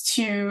things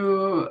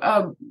to,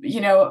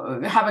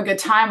 have a good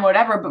time,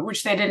 whatever, but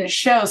which they didn't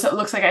show. So it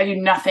looks like I do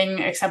nothing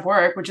except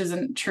work, which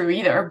isn't true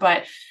either.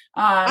 But,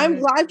 I'm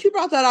glad you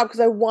brought that up because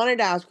I wanted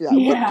to ask you that.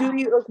 What do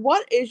yeah. you like?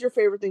 What is your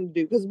favorite thing to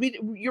do? Because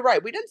you're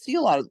right. We didn't see a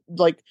lot of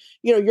like,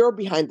 you're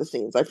behind the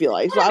scenes. I feel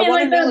like so. I I mean,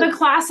 want to like know, like, the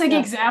classic yeah,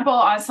 example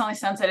on Selling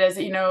Sunset is,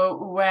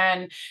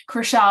 when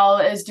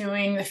Chriselle is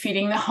doing the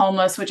feeding the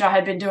homeless, which I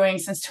had been doing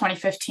since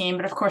 2015,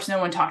 but of course no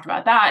one talked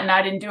about that. And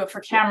I didn't do it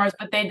for yeah, cameras,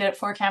 but they did it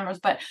for cameras.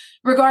 But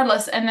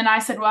regardless, and then I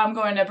said, well, I'm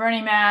going to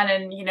Burning Man,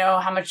 and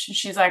how much?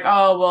 She's like,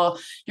 oh, well,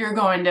 you're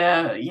going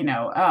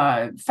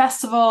to,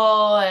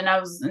 festival. And I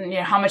was,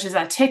 how much is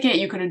that ticket?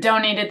 You could have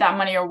donated that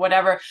money or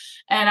whatever.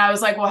 And I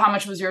was like, well, how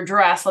much was your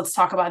dress? Let's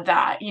talk about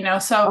that,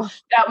 so oh,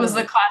 that was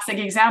yeah, the classic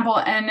example.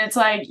 And it's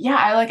like, yeah,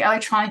 I like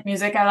electronic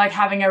music. I like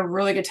having a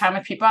really good time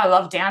with people. I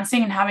love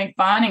dancing and having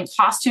fun and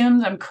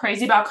costumes. I'm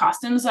crazy about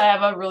costumes. I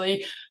have a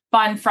really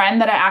fun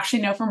friend that I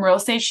actually know from real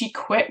estate. She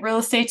quit real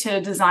estate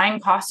to design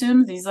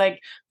costumes, these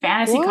like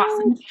fantasy what?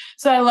 costumes.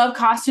 So I love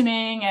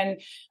costuming and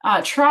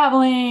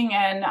traveling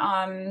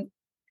and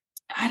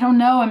I don't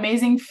know,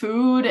 amazing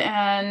food.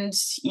 And,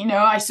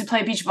 I used to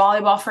play beach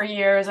volleyball for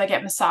years. I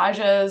get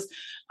massages.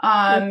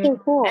 That's Um, so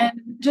cool. and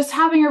just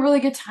having a really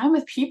good time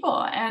with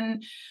people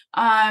and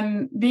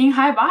being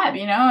high vibe,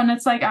 and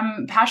it's like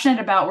I'm passionate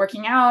about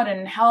working out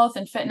and health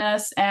and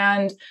fitness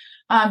and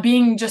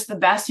being just the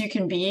best you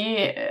can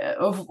be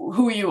of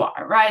who you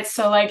are, right?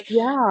 So like,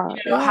 Yeah,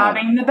 yeah,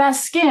 having the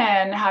best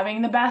skin,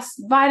 having the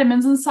best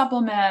vitamins and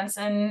supplements,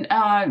 and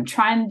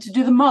trying to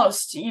do the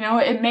most,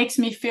 it makes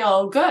me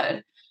feel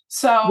good.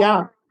 So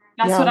yeah,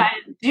 that's what yeah. I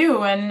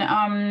do.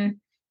 And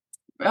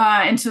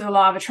into the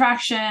law of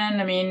attraction.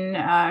 I mean,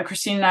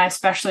 Christine and I,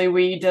 especially,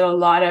 we did a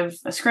lot of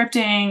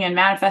scripting and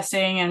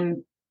manifesting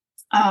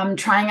and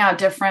trying out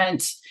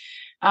different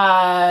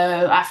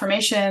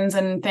affirmations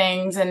and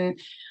things. And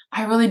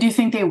I really do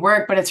think they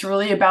work, but it's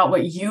really about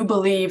what you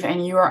believe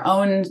and your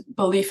own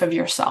belief of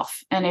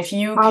yourself. And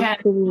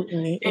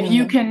Absolutely. if Yeah.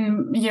 you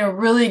can,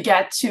 really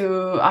get to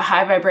a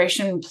high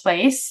vibration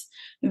place,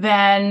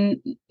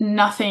 then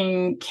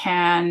nothing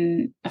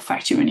can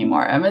affect you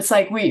anymore. It's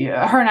like her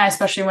and I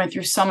especially went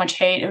through so much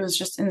hate. It was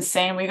just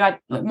insane. We got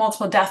like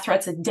multiple death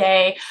threats a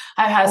day.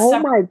 I've had Oh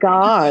several. my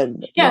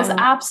God. Yeah, it's Wow.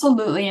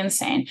 absolutely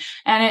insane.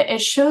 And it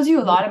shows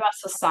you a lot about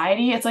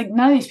society. It's like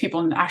none of these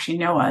people actually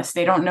know us.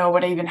 They don't know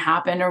what even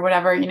happened or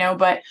whatever,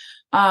 but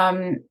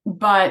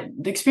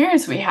the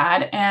experience we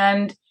had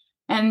and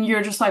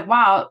you're just like,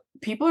 wow,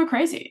 people are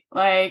crazy.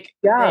 Like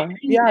Yeah,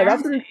 yeah, they're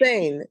that's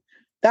insane.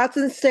 That's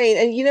insane.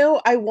 And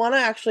I want to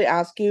actually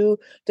ask you,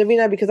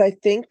 Davina, because I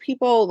think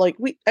people like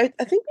I think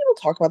people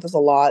talk about this a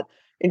lot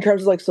in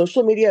terms of like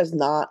social media is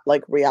not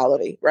like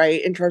reality, right?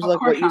 In terms of of like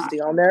course what you not. see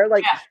on there.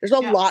 Like Yeah. there's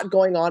a Yeah. lot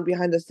going on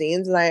behind the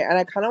scenes. And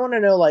I kind of want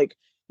to know, like,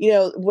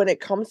 when it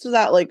comes to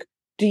that, like,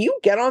 do you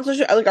get on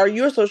social like are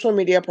you a social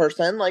media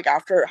person like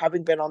after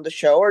having been on the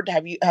show, or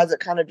has it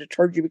kind of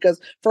deterred you?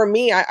 Because for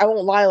me, I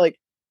won't lie, like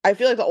I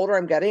feel like the older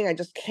I'm getting, I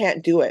just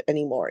can't do it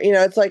anymore.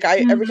 It's like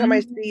every time I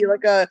Mhm. see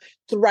like a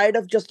thread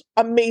of just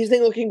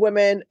amazing looking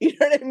women, you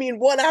know what I mean,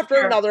 one after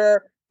Sure.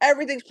 another,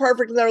 everything's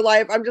perfect in their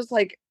life. I'm just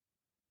like,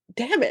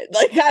 damn it,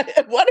 like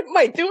what am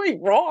I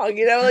doing wrong?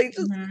 Like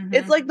just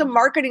it's Mhm. like the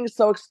marketing is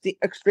so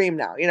extreme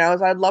now.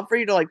 So I'd love for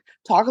you to like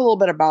talk a little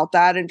bit about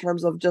that in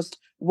terms of just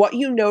what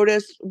you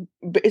notice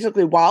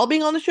basically while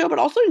being on the show, but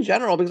also in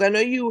general, because I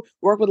know you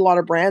work with a lot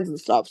of brands and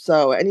stuff.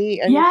 So any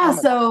Yeah,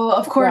 comments? so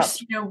of Yeah.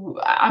 course,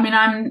 I mean,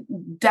 I'm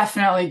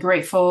definitely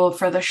grateful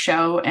for the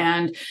show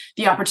and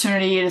the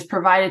opportunity it has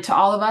provided to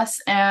all of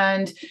us.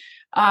 And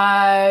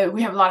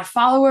we have a lot of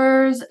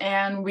followers,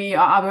 and we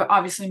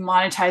obviously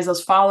monetize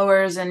those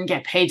followers and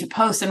get paid to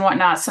post and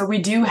whatnot. So we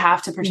do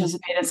have to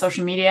participate in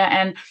social media.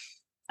 And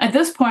at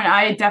this point,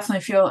 I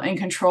definitely feel in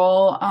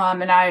control,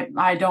 and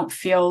I don't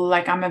feel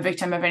like I'm a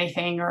victim of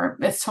anything, or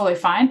it's totally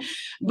fine. Yeah,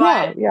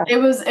 But yeah. it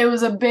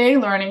was a big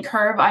learning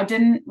curve. I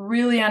didn't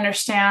really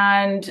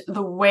understand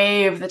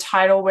the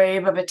tidal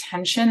wave of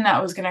attention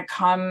that was going to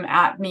come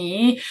at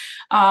me,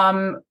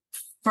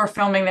 for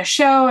filming the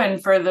show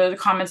and for the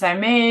comments I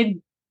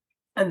made.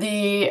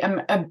 The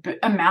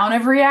amount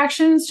of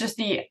reactions, just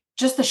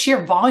the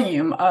sheer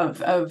volume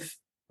of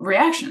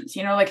reactions,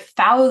 like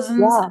thousands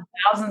and Yeah.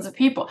 thousands of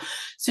people.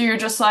 So you're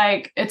just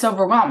like, it's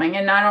overwhelming.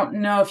 And I don't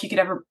know if you could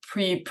ever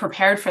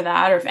prepared for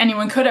that, or if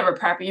anyone could ever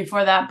prep you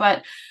for that.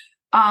 But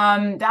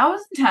that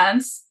was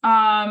intense.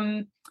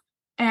 And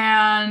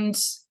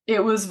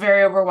it was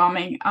very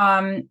overwhelming.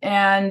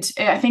 And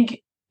I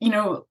think,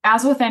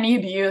 as with any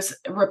abuse,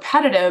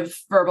 repetitive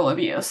verbal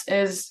abuse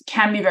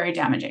can be very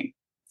damaging.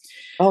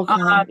 Okay.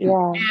 Yeah.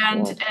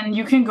 Yeah. And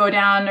you can go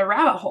down a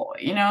rabbit hole.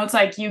 It's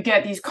like you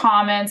get these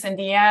comments and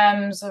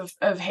DMs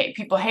of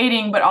people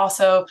hating, but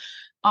also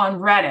on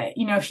Reddit.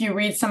 If you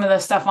read some of the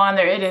stuff on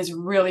there, it is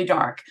really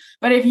dark.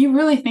 But if you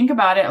really think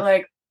about it,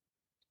 like,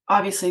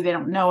 obviously they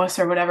don't know us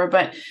or whatever,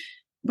 but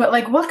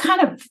like, what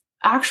kind of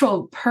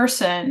actual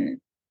person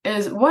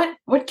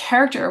what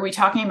character are we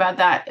talking about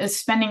that is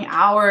spending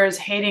hours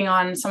hating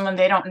on someone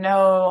they don't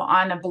know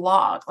on a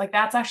blog? Like,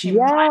 that's actually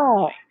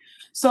Yeah.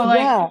 so,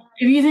 like, Yeah.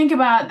 if you think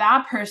about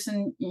that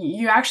person,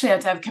 you actually have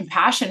to have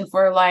compassion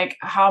for like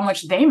how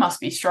much they must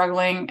be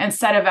struggling,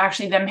 instead of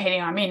actually them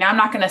hating on me. Now, I'm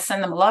not going to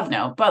send them a love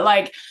note, but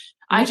like,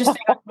 I just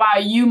think, wow,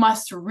 you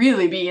must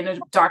really be in a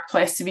dark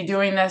place to be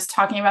doing this,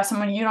 talking about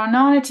someone you don't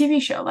know on a TV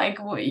show. Like,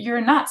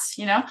 you're nuts,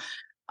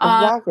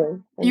 Uh, Exactly.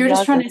 you're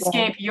just trying Exactly. to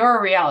Yeah. escape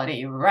your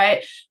reality,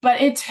 right? But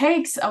it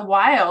takes a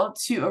while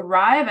to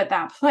arrive at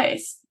that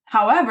place.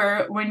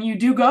 However, when you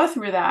do go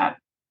through that,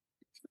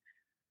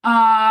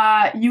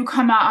 you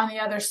come out on the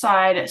other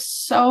side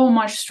so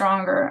much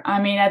stronger.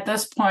 I mean, at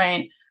this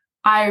point,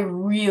 I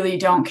really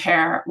don't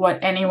care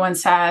what anyone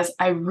says.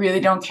 I really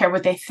don't care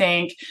what they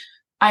think.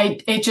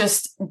 It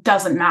just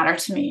doesn't matter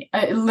to me.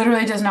 It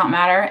literally does not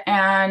matter.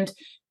 And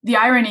the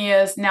irony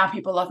is, now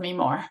people love me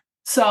more.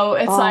 So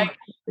it's Oh, like,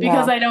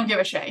 because yeah. I don't give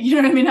a shit. You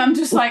know what I mean? I'm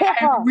just like, I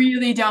Yeah.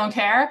 really don't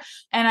care.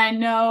 And I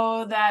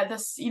know that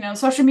this,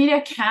 social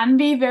media can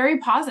be very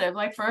positive.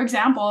 Like, for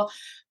example,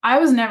 I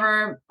was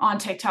never on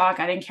TikTok.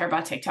 I didn't care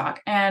about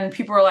TikTok. And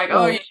people were like,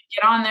 oh, you Right.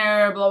 get on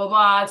there, blah, blah,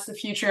 blah. It's the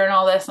future and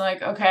all this. I'm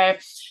like, okay.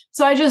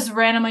 So I just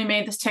randomly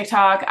made this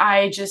TikTok.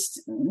 I just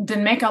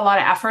didn't make a lot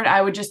of effort.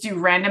 I would just do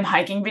random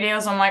hiking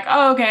videos. I'm like,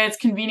 oh, okay, it's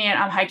convenient.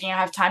 I'm hiking. I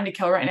have time to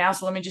kill right now.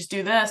 So let me just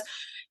do this.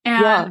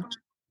 And Yeah.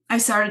 I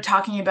started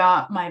talking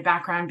about my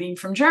background being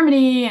from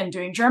Germany and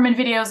doing German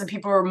videos, and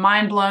people were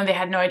mind blown. They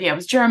had no idea I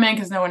was German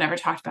because no one ever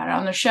talked about it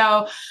on the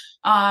show.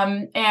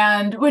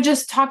 And would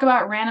just talk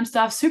about random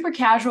stuff, super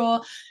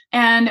casual,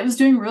 and it was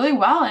doing really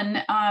well.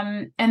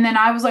 And then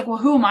I was like, well,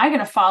 who am I going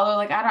to follow?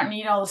 Like, I don't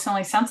need all the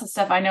selling sense of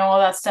stuff. I know all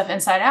that stuff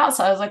inside out.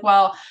 So I was like,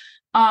 well,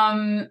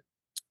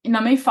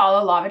 let me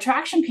follow law of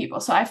attraction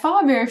people. So I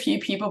follow very few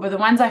people, but the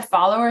ones I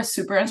follow are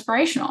super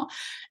inspirational.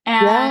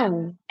 And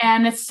Yeah.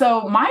 and it's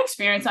so my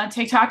experience on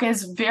TikTok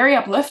is very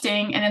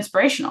uplifting and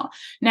inspirational.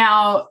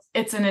 Now,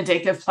 it's an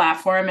addictive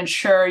platform, and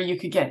sure, you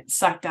could get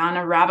sucked down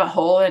a rabbit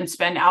hole and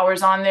spend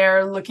hours on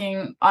there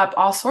looking up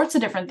all sorts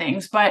of different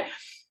things. But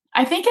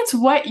I think it's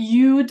what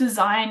you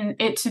design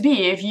it to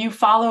be. If you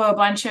follow a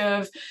bunch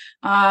of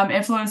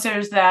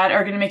influencers that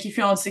are going to make you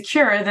feel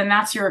insecure, then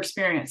that's your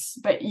experience.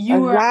 But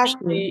you are Exactly.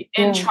 actually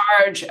in Yeah.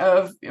 charge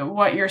of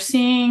what you're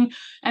seeing,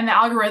 and the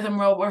algorithm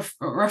will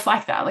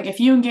reflect that. Like,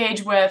 if you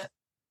engage with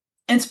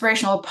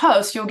inspirational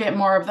posts, you'll get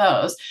more of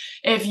those.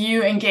 If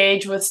you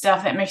engage with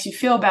stuff that makes you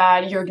feel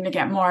bad, you're going to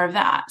get more of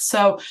that.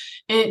 So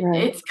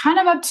Right. it's kind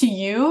of up to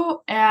you,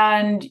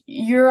 and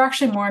you're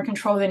actually more in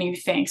control than you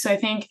think. So I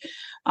think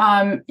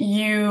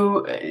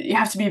you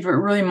have to be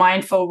really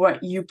mindful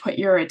what you put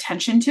your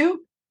attention to,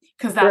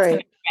 because that's going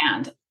Right. to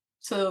expand.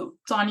 So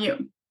it's on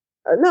you.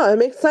 No, it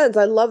makes sense.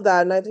 I love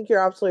that, and I think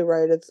you're absolutely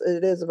right.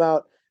 It is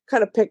about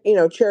kind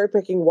of cherry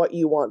picking what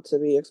you want to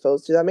be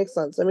exposed to. That makes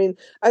sense. I mean,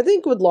 I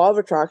think with law of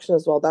attraction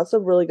as well, that's a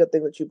really good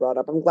thing that you brought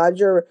up. I'm glad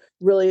you're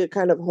really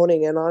kind of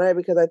honing in on it,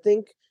 because I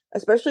think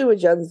especially with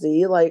Gen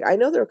Z, like I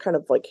know they're kind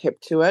of like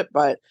hip to it,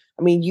 but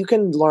I mean, you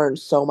can learn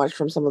so much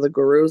from some of the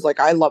gurus. Like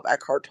I love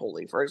Eckhart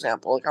Tolle, for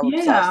example. Like I'm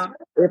obsessed.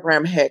 Yeah.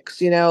 Abraham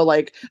Hicks,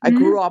 like I Mhm.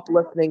 grew up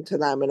listening to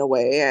them in a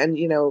way, and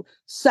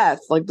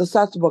Seth, like the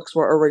Seth books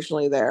were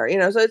originally there.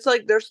 So it's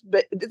like it's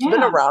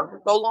been Yeah. around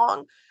for so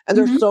long, and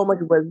there's Mhm. so much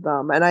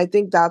wisdom, and I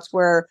think that's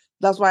why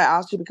I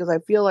asked you, because I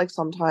feel like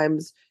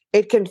sometimes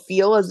it can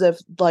feel as if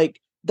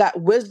like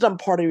that wisdom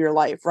part of your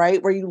life,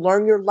 right? Where you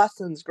learn your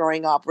lessons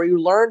growing up, where you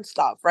learn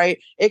stuff, right?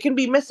 It can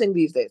be missing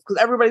these days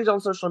because everybody's on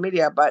social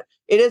media, but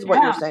it is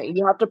what you're Yeah. saying.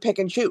 You have to pick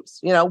and choose,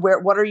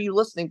 what are you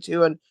listening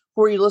to and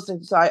who are you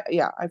listening to? So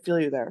I feel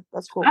you there.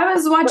 That's cool. I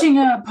was But watching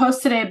a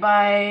post today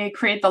by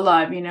Create the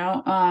Love,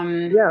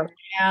 yeah,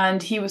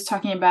 and he was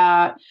talking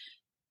about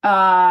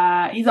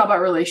he's all about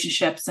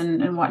relationships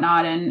and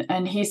whatnot,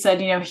 and he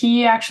said,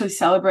 he actually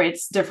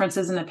celebrates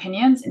differences in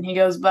opinions, and he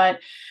goes, but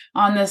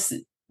on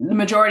the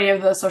majority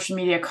of the social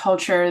media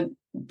culture,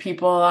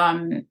 people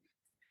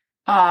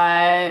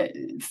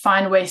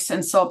find ways to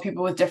insult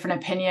people with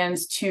different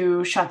opinions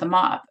to shut them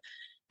up.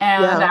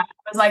 And yeah. I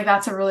was like,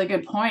 that's a really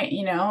good point,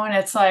 and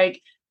it's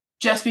like,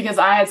 just because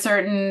I had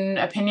certain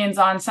opinions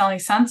on Selling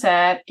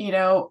Sunset,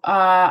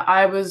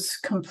 I was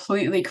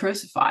completely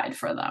crucified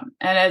for them.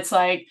 And it's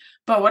like,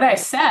 but what I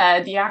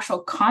said, the actual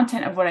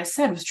content of what I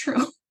said was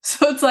true.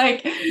 So it's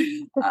like,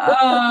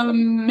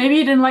 maybe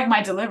you didn't like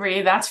my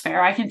delivery. That's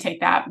fair. I can take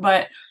that.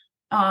 But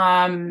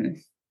um,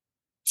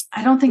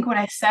 I don't think what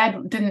I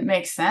said didn't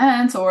make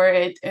sense, or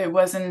it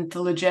wasn't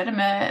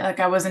legitimate.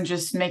 Like I wasn't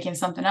just making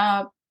something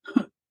up.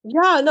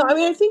 Yeah, no, I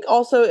mean, I think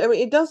also, I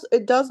mean, it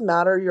does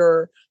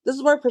matter this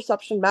is why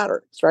perception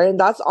matters, right? And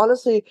that's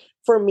honestly,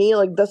 for me,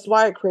 like, that's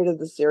why I created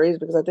the series,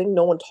 because I think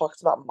no one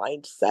talks about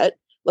mindset.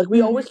 Like, we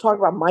Mhm. always talk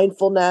about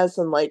mindfulness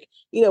and, like,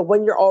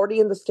 when you're already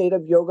in the state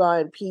of yoga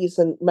and peace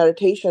and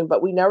meditation,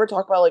 but we never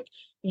talk about, like,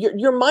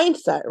 your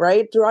mindset,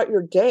 right? Throughout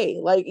your day.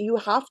 Like, you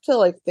have to,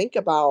 like, think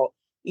about,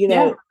 you Yeah.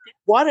 know,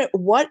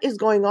 what is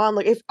going on.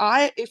 Like, if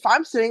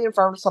I'm sitting in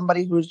front of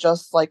somebody who's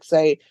just, like,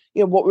 say,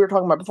 what we were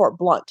talking about before,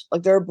 blunt,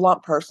 like they're a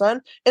blunt person,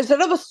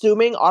 instead of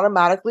assuming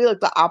automatically like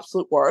the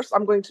absolute worst,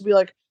 I'm going to be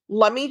like,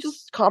 let me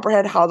just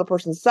comprehend how the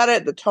person said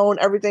it, the tone,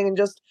 everything, and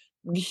just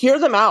hear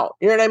them out.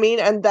 You know what I mean?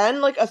 And then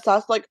like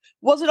assess, like,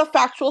 was it a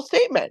factual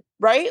statement,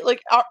 right?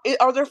 Like,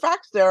 are there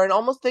facts there? And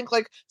almost think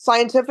like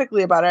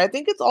scientifically about it. I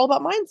think it's all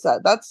about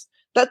mindset.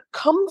 That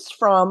comes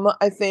from,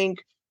 I think,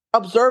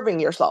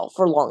 observing yourself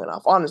for long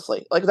enough,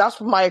 honestly. Like,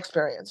 that's my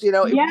experience. If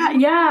Yeah, you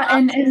yeah,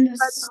 actually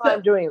spend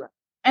time doing that.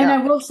 and Yeah. I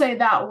will say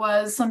that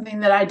was something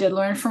that I did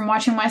learn from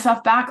watching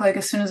myself back. Like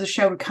as soon as a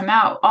show would come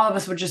out, all of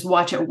us would just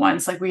watch it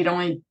once. Like we'd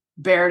only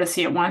bear to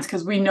see it once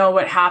because we know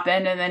what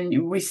happened, and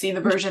then we see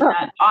the version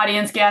that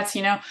audience gets.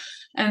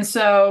 And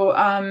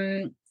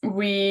so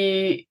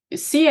we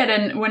see it,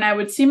 and when I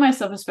would see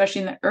myself,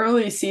 especially in the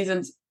early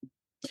seasons,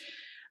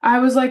 I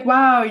was like,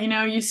 wow,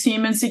 you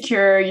seem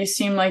insecure. You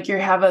seem like you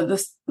have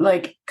this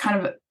like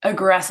kind of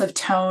aggressive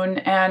tone.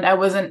 And I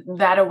wasn't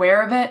that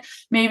aware of it.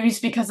 Maybe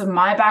it's because of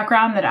my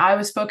background that I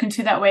was spoken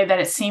to that way, that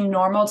it seemed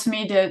normal to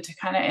me to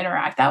kind of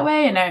interact that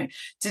way. And I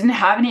didn't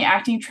have any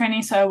acting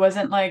training. So I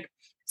wasn't like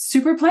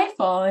super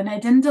playful, and I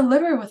didn't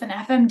deliver with an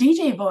FM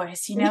DJ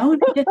voice.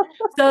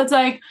 So it's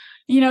like,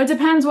 it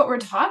depends what we're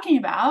talking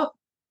about.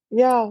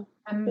 Yeah.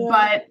 Yeah.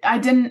 But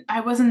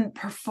I wasn't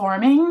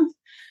performing,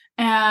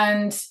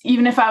 and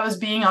even if I was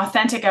being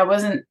authentic, I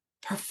wasn't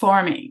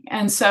performing.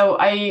 And so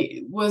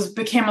I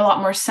became a lot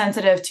more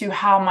sensitive to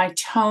how my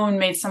tone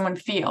made someone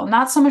feel,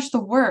 not so much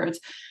the words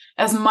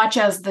as much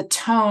as the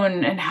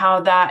tone and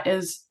how that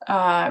is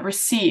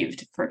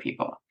received for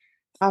people.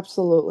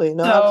 Absolutely.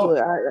 No, So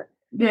absolutely.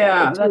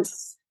 yeah, Dude,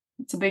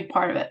 it's a big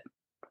part of it.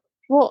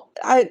 well,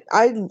 I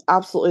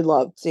absolutely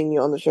loved seeing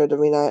you on the show,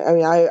 Davina. I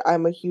mean,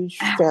 I'm a huge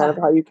fan of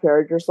how you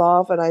carried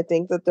yourself, and I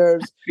think that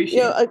there's,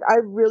 Appreciate it. like,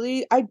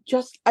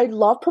 I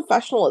love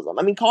professionalism.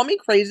 I mean, call me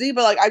crazy,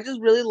 but like, I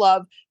just really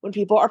love when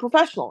people are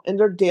professional in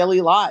their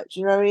daily lives.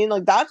 You know what I mean?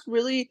 Like, that's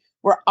really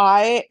where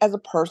I, as a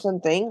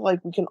person, think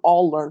like we can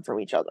all learn from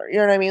each other. You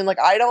know what I mean? Like,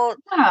 I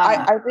don't.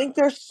 Yeah. I think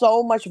there's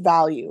so much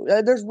value.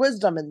 There's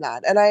wisdom in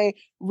that, and I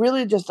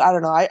really just, I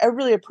don't know. I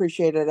really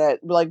appreciated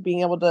it, like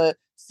being able to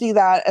see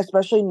that,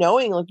 especially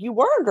knowing like you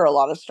were under a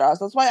lot of stress.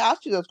 That's why I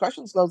asked you those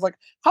questions. 'Cause I was like,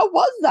 how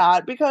was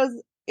that? Because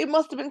it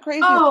must have been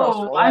crazy Oh,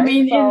 stressful, I right?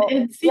 mean, So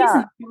in yeah.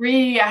 season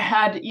 3, I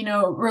had,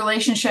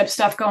 relationship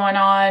stuff going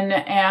on,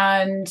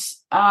 and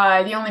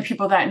the only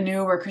people that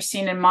knew were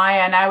Christine and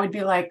Maya, and I would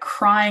be like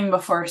crying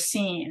before a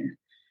scene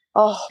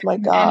Oh my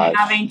and gosh.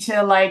 having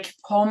to like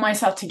pull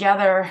myself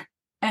together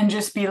and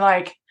just be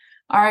like,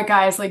 all right,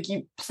 guys, like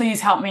you please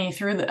help me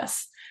through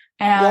this.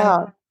 And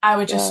Yeah. I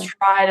would just Yeah.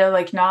 try to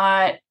like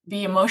not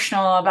be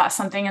emotional about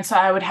something. And so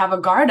I would have a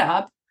guard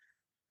up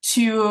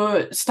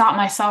to stop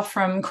myself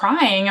from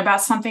crying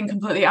about something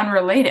completely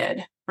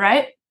unrelated,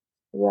 right?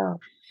 Yeah.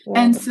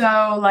 Yeah. And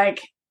so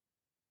like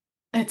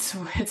it's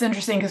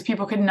interesting because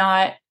people could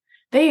not,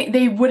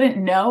 they wouldn't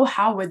know,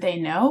 how would they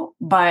know?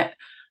 But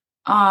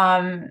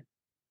um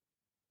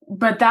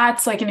but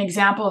that's like an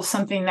example of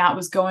something that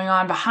was going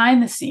on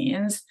behind the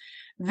scenes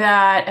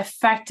that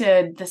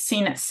affected the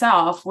scene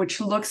itself,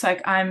 which looks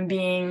like I'm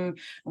being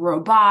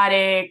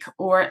robotic,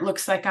 or it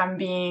looks like I'm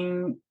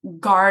being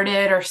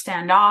guarded or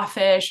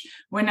standoffish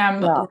when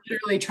I'm Yeah.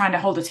 literally trying to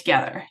hold it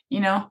together,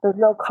 you know? There's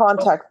no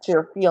context to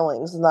your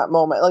feelings in that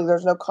moment. Like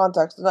there's no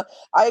context.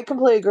 I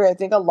completely agree. I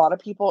think a lot of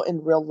people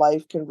in real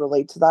life can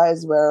relate to that.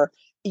 Is where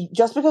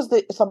just because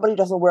somebody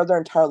doesn't wear their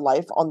entire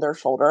life on their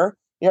shoulder,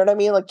 you know what I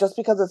mean? Like just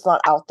because it's not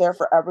out there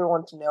for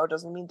everyone to know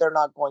doesn't mean they're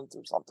not going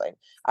through something.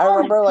 I Oh my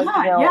remember, like,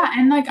 God. Yeah.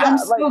 And like, yeah, I'm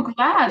like, so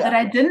glad yeah, that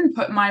I didn't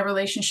put my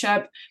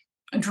relationship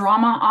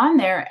drama on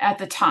there at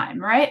the time.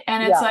 Right.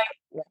 And it's yeah, like,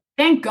 yeah,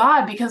 thank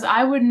God, because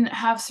I wouldn't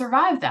have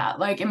survived that,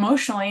 like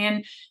emotionally.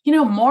 And,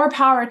 more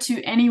power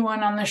to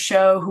anyone on the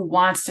show who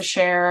wants to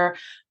share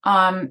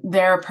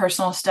their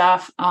personal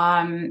stuff.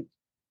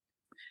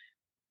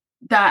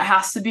 That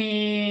has to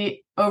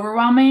be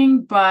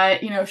overwhelming.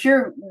 But, if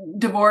you're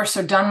divorced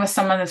or done with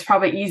someone, that's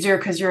probably easier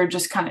because you're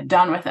just kind of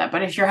done with it.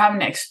 But if you're having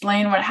to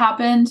explain what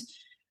happened,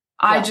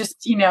 I yeah.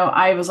 just,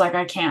 I was like,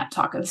 I can't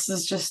talk. This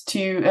is just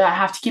I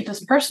have to keep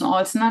this personal.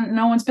 It's not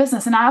no one's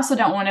business. And I also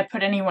don't want to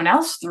put anyone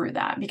else through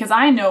that because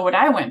I know what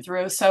I went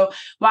through. So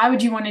why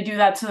would you want to do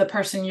that to the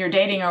person you're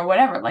dating or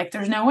whatever? Like,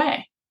 there's no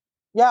way.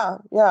 Yeah,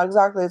 yeah,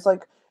 exactly. It's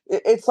like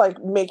it's like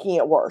making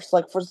it worse,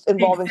 like for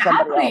involving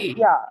somebody else.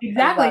 Exactly. Yeah,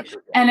 Exactly.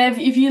 exactly. And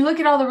if you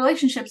look at all the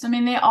relationships, I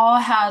mean, they all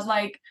had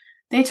like,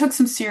 they took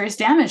some serious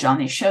damage on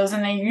these shows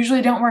and they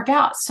usually don't work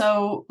out.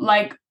 So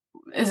like,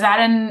 is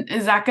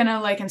that gonna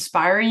like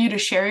inspire you to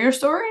share your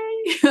story?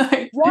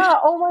 Like, Yeah,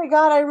 oh my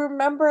God, I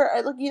remember.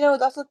 Like,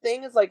 that's the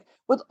thing is like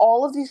with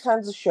all of these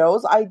kinds of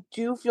shows, I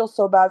do feel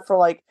so bad for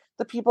like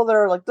the people that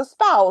are like the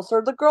spouse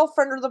or the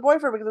girlfriend or the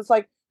boyfriend because it's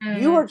like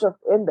you mhm. are just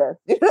in this.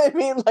 You know what I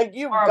mean? Like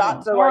you've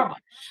got Horrible, to like, horrible.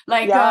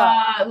 Like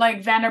yeah,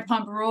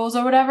 Vanderpump Rules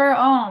or whatever.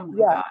 Oh my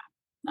yeah. God.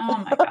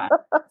 Oh my God.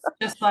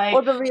 Just Well,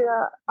 like,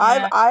 Davina,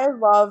 yeah. I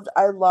loved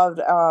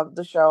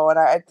the show, and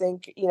I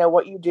think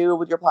what you do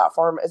with your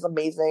platform is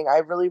amazing. I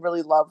really,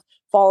 really love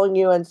following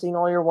you and seeing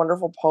all your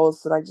wonderful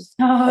posts, and I Oh,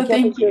 can't thank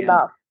thank you you.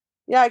 enough.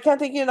 Yeah, I can't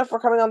thank you enough for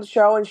coming on the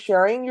show and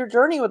sharing your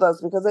journey with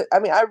us because I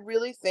mean, I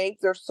really think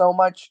there's so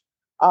much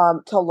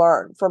to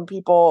learn from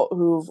people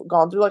who've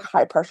gone through like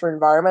high pressure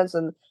environments,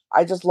 and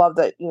I just love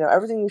that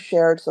everything you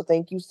shared. So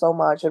thank you so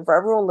much, and for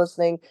everyone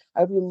listening,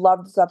 I hope you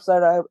loved this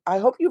episode. I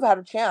hope you've had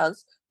a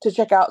chance to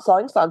check out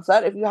Selling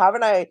Sunset. If you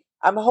haven't,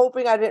 I'm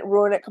hoping I didn't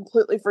ruin it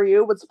completely for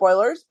you with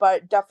spoilers,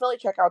 but definitely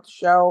check out the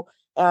show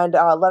and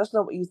let us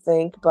know what you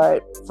think.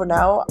 But for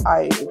now,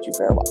 I bid you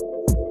farewell.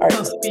 All So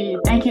right. sweet.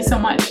 Thank you so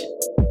much.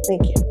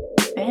 Thank you.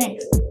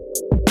 Thanks.